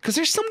 Cause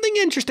there's something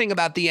interesting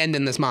about the end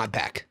in this mod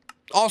pack.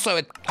 Also,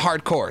 it's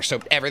hardcore, so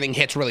everything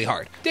hits really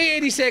hard. Day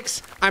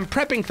 86, I'm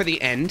prepping for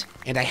the end,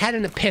 and I had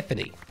an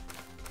epiphany.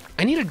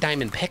 I need a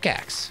diamond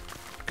pickaxe,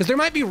 because there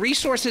might be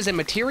resources and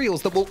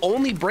materials that will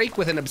only break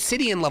with an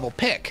obsidian level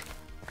pick.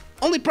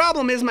 Only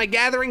problem is my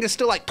gathering is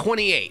still like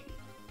 28.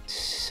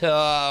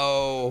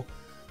 So,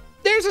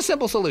 there's a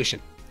simple solution.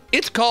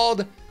 It's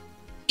called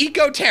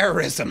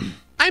eco-terrorism.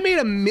 I made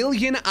 1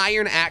 million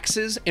iron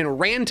axes and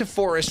ran to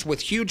forests with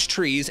huge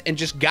trees and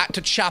just got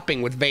to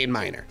chopping with vein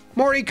miner.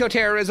 More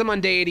eco-terrorism on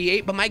day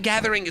 88, but my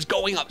gathering is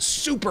going up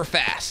super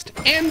fast.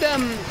 And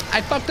I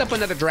fucked up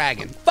another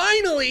dragon.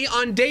 Finally,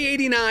 on day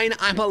 89,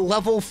 I'm a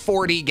level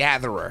 40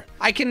 gatherer.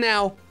 I can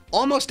now,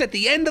 almost at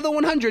the end of the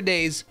 100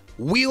 days,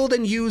 wield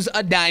and use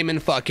a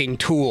diamond fucking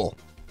tool.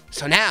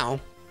 So now,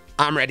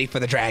 I'm ready for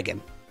the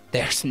dragon.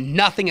 There's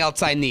nothing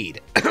else I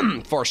need.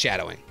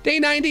 Foreshadowing. Day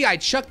 90, I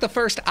chucked the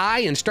first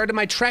eye and started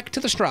my trek to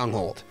the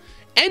stronghold.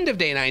 End of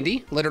day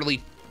 90,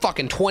 literally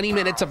fucking 20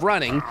 minutes of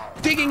running,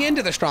 digging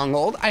into the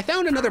stronghold, I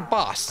found another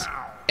boss.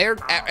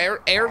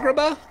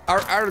 Agraba?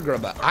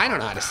 I don't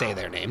know how to say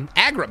their name.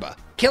 Agraba.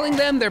 Killing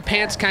them, their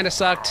pants kind of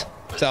sucked,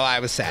 so I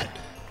was sad.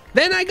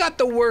 Then I got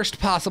the worst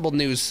possible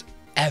news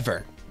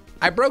ever.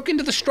 I broke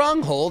into the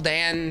stronghold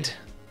and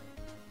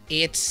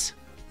it's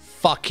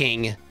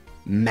fucking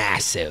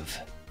massive.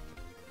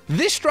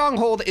 This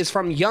stronghold is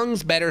from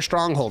Young's Better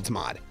Strongholds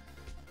mod,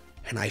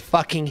 and I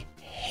fucking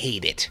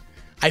hate it.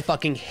 I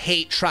fucking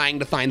hate trying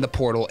to find the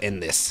portal in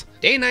this.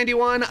 Day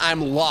 91,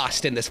 I'm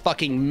lost in this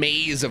fucking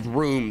maze of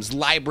rooms,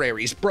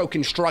 libraries,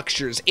 broken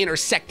structures,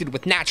 intersected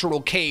with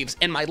natural caves,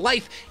 and my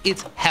life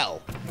is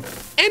hell.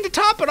 And to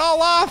top it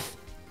all off,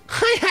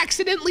 I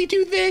accidentally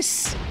do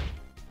this.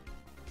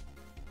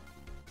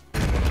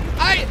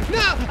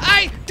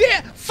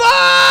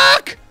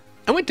 Fuck!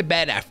 I went to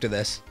bed after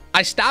this.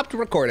 I stopped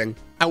recording.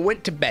 I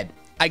went to bed.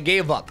 I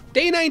gave up.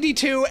 Day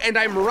 92, and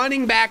I'm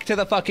running back to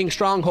the fucking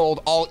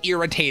stronghold all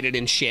irritated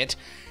and shit.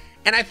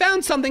 And I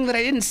found something that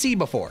I didn't see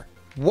before.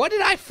 What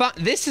did I find?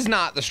 This is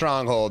not the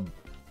stronghold.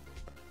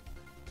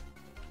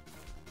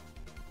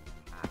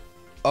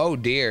 Oh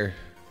dear.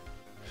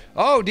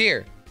 Oh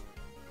dear.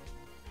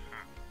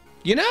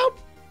 You know,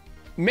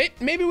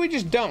 maybe we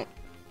just don't.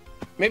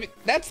 Maybe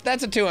that's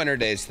a 200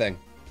 days thing.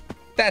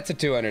 That's a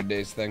 200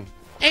 days thing.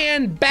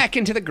 And back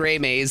into the gray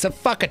maze of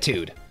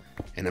fuckitude.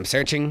 And I'm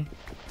searching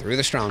through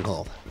the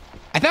stronghold.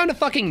 I found a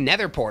fucking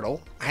nether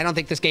portal. I don't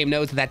think this game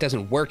knows that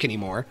doesn't work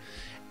anymore.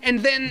 And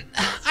then,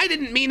 I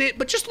didn't mean it,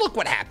 but just look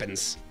what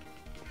happens.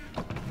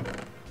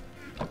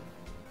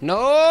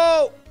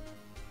 No!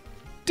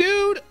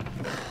 Dude!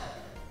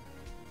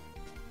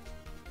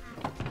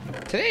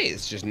 Today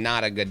is just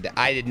not a good day.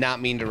 I did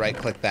not mean to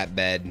right-click that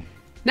bed.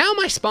 Now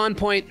my spawn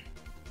point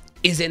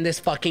is in this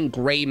fucking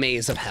gray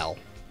maze of hell.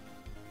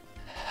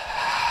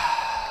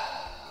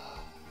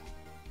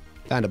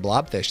 Found a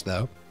blobfish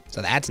though,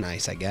 so that's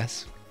nice, I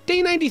guess.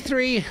 Day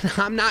 93,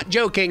 I'm not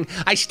joking,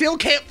 I still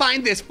can't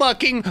find this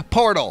fucking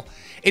portal.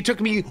 It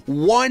took me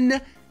 1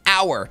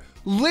 hour,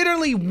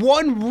 literally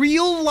 1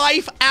 real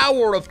life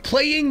hour of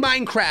playing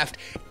Minecraft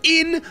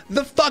in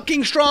the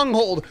fucking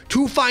stronghold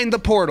to find the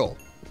portal.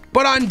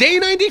 But on day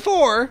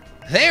 94,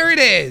 there it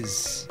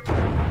is.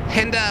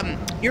 And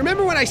you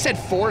remember when I said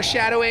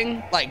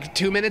foreshadowing like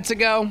 2 minutes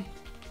ago?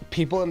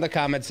 People in the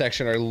comment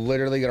section are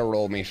literally gonna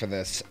roll me for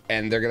this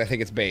and they're gonna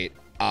think it's bait.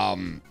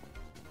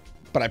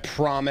 But I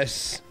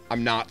promise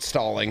I'm not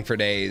stalling for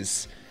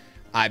days.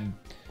 I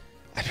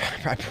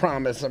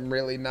promise I'm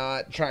really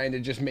not trying to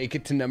just make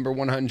it to number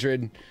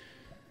 100.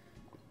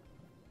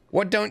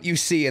 What don't you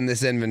see in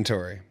this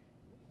inventory?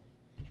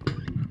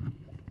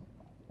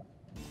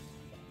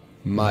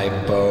 My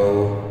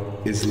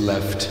bow is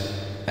left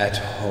at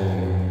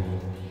home.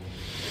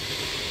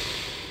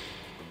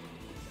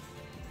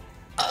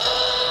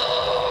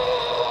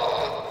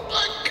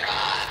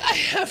 I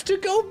have to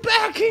go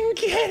back and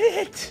get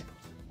it.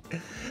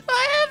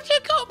 I have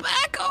to go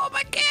back home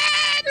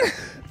again.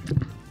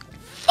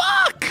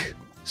 Fuck.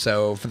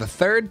 So for the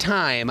 3rd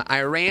time,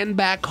 I ran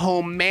back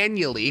home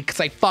manually because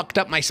I fucked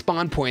up my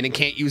spawn point and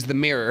can't use the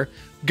mirror.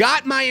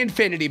 Got my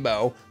infinity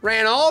bow,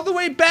 ran all the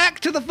way back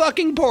to the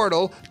fucking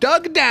portal,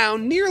 dug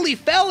down, nearly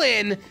fell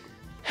in,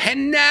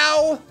 and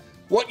now,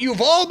 what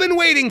you've all been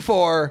waiting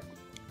for,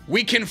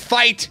 we can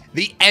fight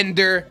the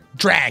Ender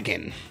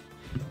Dragon.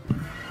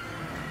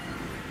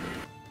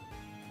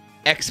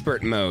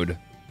 Expert mode.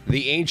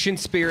 The ancient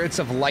spirits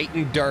of light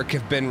and dark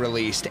have been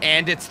released,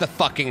 and it's the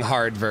fucking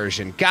hard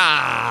version.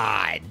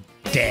 God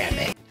damn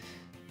it.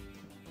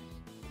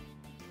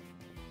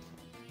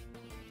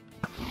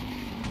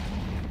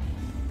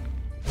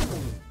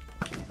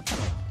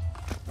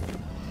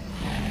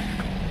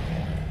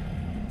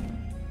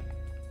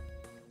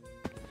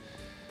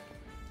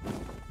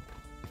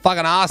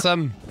 Fucking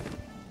awesome.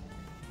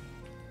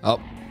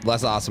 Oh,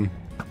 less awesome.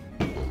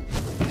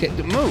 Okay,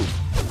 move.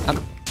 I'm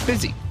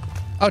busy.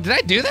 Oh, did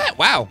I do that?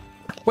 Wow.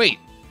 Wait.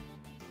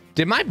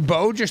 Did my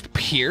bow just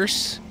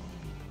pierce?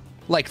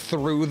 like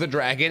through the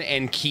dragon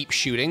and keep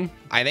shooting?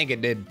 I think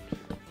it did.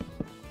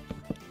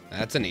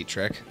 That's a neat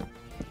trick.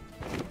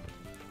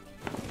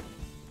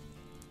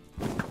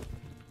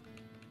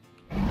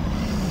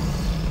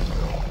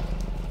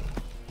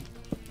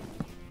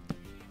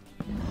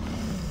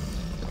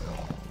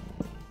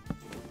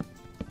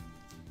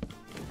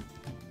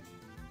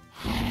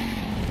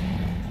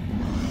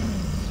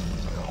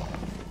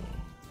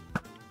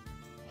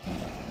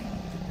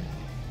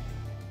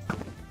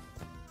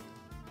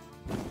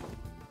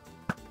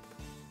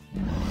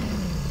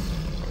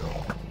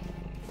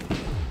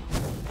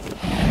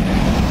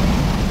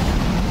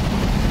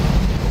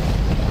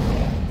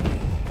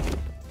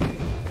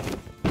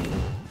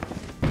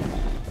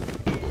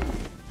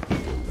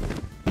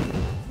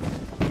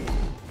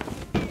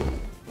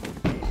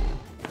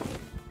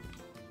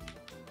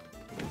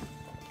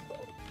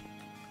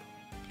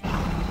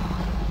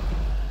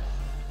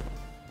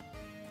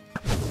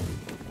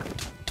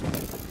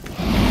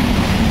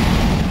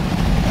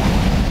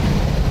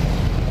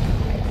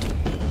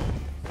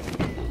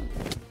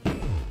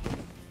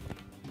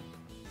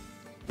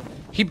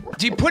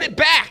 He put it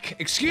back.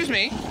 Excuse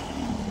me.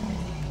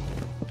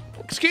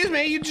 Excuse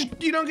me.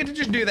 You don't get to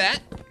just do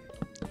that.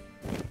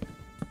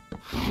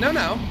 No.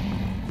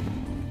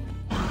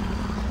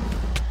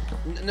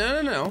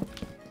 No.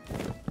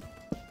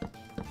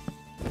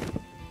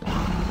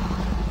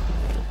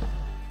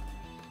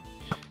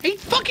 He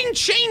fucking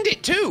chained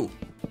it too.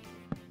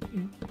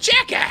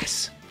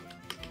 Jackass.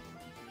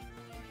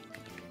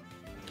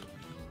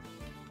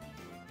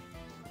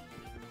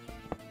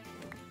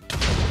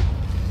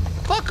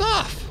 Fuck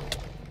off!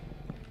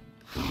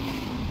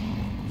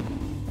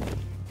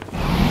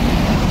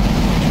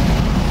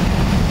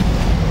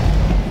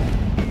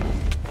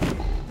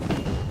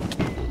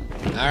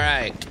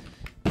 Alright.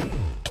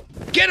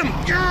 Get him!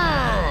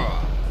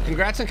 Yeah!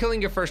 Congrats on killing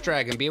your first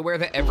dragon. Be aware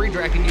that every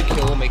dragon you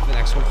kill will make the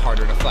next one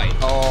harder to fight.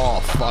 Oh,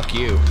 fuck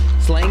you.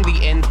 Slaying the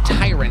end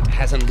tyrant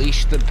has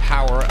unleashed the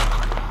power,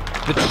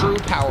 the true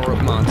power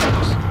of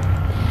monsters.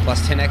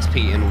 Plus 10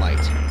 XP in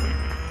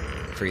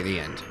light. Free the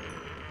end.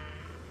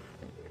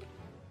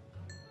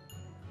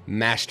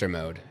 Master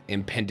mode,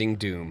 impending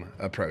doom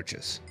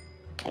approaches.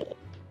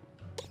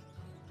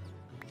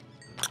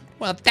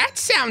 Well, that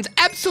sounds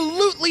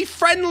absolutely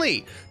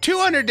friendly.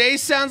 200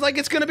 days sounds like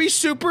it's gonna be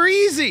super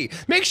easy.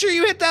 Make sure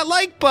you hit that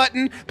like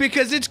button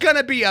because it's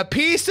gonna be a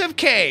piece of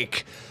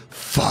cake.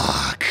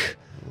 Fuck.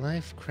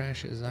 Life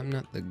crashes, I'm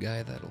not the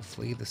guy that'll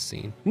flee the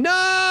scene.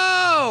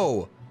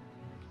 No!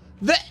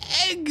 The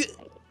egg,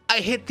 I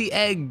hit the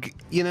egg,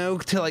 you know,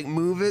 to like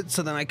move it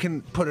so then I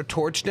can put a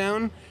torch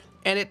down.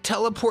 And it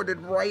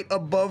teleported right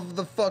above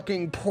the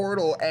fucking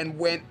portal and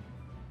went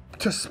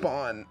to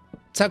spawn.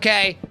 It's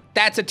okay.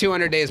 That's a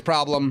 200 days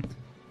problem.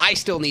 I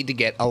still need to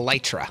get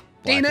Elytra.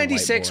 Day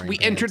 96, we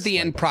entered the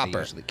end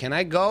proper. Can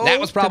I go? That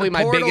was probably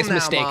my biggest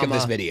mistake of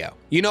this video.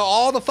 You know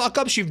all the fuck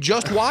ups you've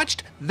just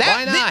watched?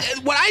 Why not?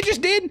 What I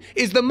just did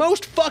is the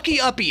most fucky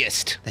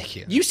uppiest. Thank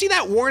you. You see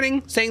that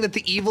warning saying that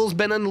the evil's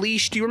been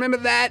unleashed? Do you remember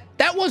that?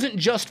 That wasn't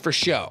just for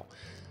show.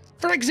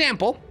 For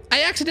example,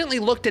 I accidentally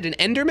looked at an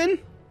Enderman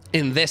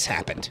and this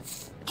happened.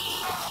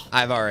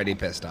 I've already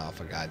pissed off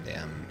a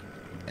goddamn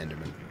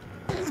Enderman.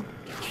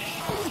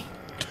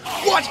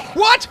 What?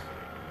 What?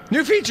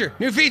 New feature,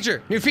 new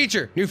feature, new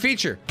feature, new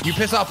feature. You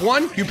piss off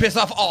one, you piss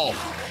off all.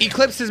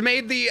 Eqlipse has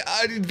made the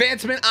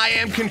advancement I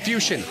am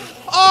Confucian.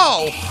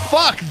 Oh,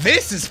 fuck,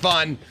 this is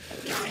fun.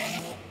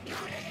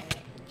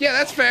 Yeah,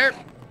 that's fair.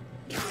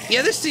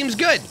 Yeah, this seems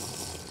good.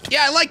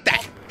 Yeah, I like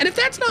that. And if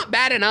that's not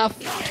bad enough,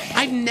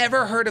 I've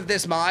never heard of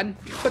this mod,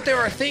 but there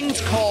are things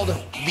called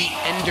the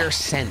Ender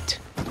Scent.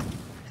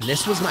 And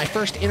this was my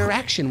first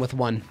interaction with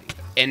one.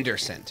 Ender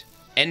Scent.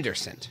 Ender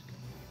Scent.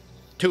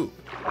 Two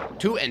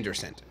Ender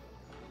Scent.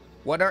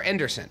 What are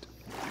Ender Scent?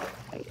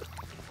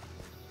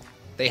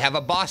 They have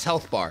a boss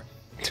health bar,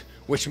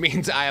 which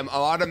means I am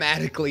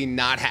automatically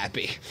not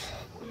happy.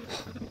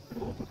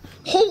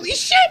 Holy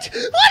shit!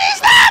 What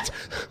is that?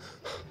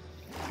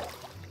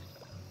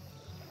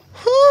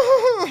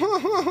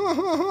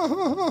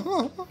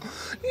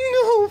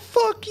 No,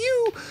 fuck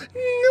you.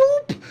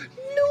 Nope.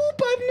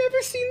 Nope, I've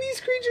never seen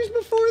these creatures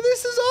before.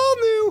 This is all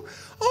new.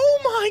 Oh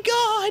my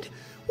god.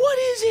 What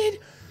is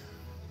it?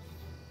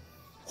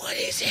 What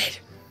is it?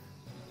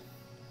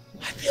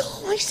 I feel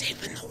only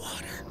safe in the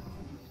water.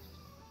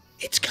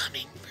 It's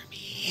coming for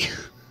me.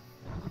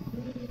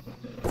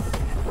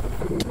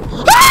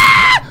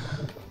 Ah!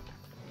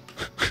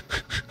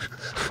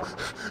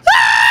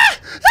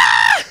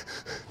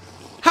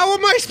 How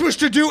am I supposed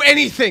to do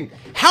anything?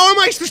 How am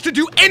I supposed to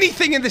do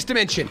anything in this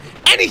dimension?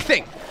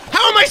 Anything!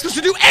 How am I supposed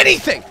to do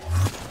anything?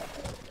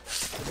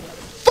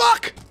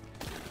 Fuck!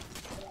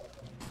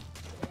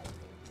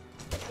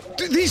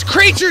 These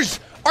creatures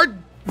are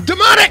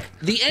demonic!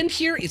 The end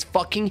here is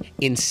fucking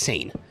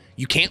insane.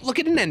 You can't look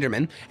at an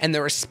Enderman, and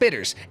there are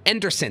spitters,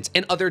 Ender Scents,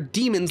 and other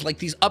demons like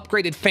these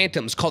upgraded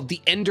phantoms called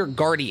the Ender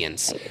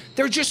Guardians.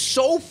 There's just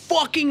so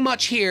fucking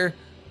much here.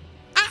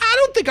 I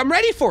don't think I'm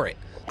ready for it.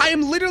 I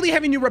am literally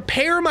having to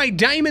repair my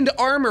diamond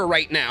armor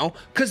right now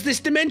because this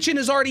dimension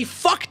has already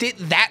fucked it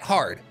that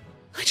hard.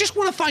 I just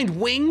want to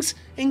find wings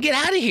and get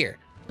out of here.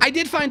 I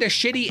did find a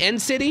shitty end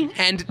city,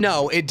 and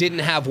no, it didn't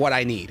have what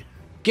I need.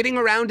 Getting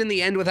around in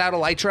the end without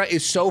elytra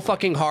is so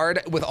fucking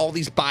hard with all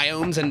these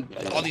biomes and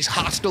all these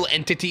hostile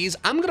entities.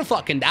 I'm gonna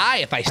fucking die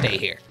if I stay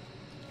here.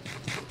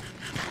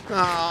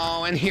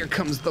 Oh, and here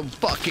comes the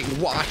fucking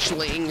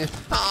watchling.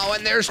 Oh,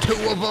 and there's 2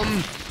 of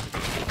them.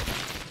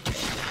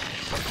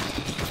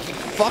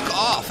 Fuck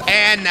off.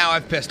 And now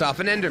I've pissed off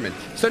an enderman.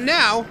 So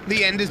now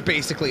the end is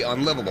basically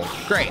unlivable.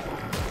 Great.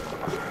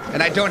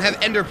 And I don't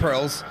have ender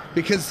pearls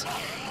because...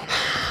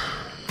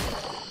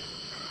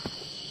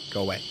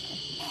 Go away.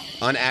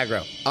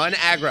 Unaggro.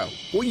 Unaggro.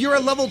 Well, you're a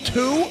level 2?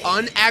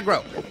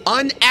 Unaggro.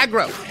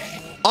 Unaggro.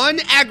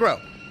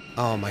 Unaggro.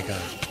 Oh my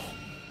god.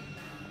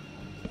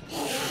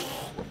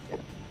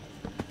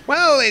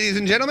 Well, ladies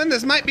and gentlemen,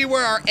 this might be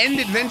where our end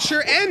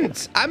adventure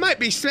ends. I might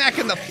be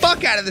smacking the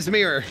fuck out of this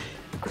mirror.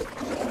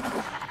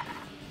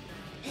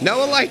 No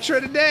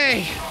elytra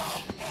today.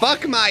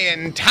 Fuck my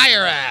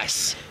entire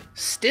ass.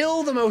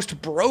 Still the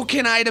most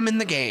broken item in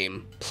the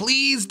game.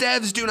 Please,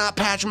 devs, do not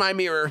patch my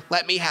mirror.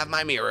 Let me have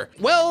my mirror.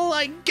 Well,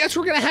 I guess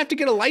we're gonna have to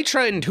get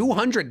elytra in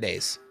 200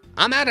 days.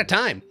 I'm out of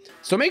time.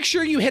 So make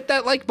sure you hit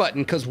that like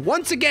button, because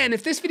once again,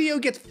 if this video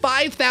gets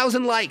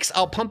 5,000 likes,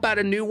 I'll pump out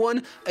a new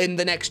one in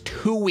the next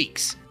 2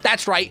 weeks.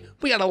 That's right,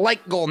 we got a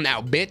like goal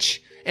now,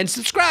 bitch. And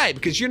subscribe,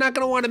 because you're not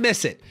gonna wanna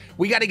miss it.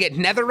 We gotta get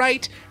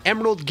netherite,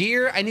 emerald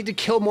gear, I need to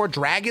kill more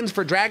dragons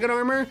for dragon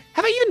armor.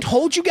 Have I even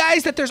told you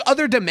guys that there's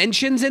other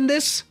dimensions in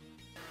this?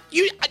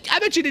 I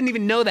bet you didn't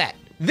even know that.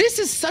 This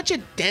is such a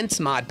dense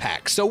mod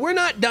pack, so we're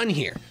not done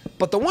here,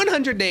 but the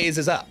 100 days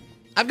is up.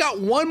 I've got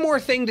one more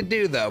thing to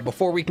do though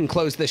before we can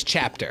close this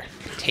chapter.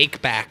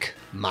 Take back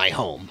my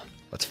home.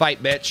 Let's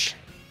fight, bitch.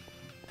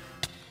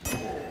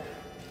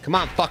 Come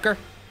on, fucker.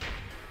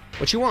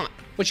 What you want?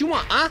 What you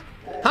want, huh?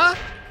 Huh?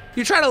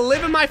 You try to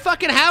live in my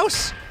fucking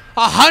house?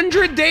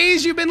 100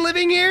 days you've been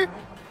living here?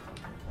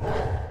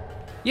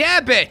 Yeah,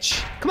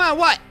 bitch. Come on,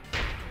 what?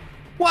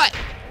 What?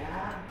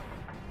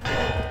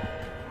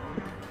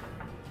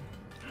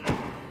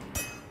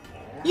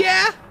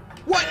 Yeah?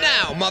 What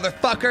now,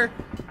 motherfucker?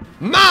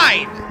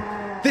 Mine!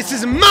 This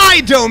is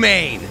my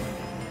domain!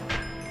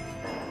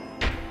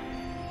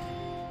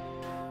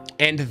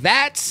 And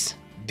that's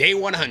day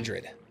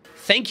 100.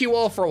 Thank you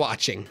all for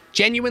watching.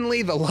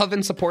 Genuinely, the love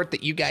and support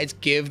that you guys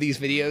give these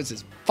videos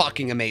is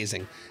fucking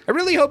amazing. I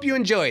really hope you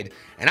enjoyed,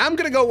 and I'm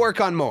gonna go work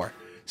on more.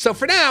 So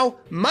for now,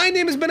 my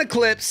name has been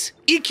Eqlipse,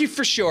 EQ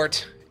for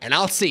short, and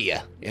I'll see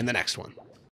ya in the next one.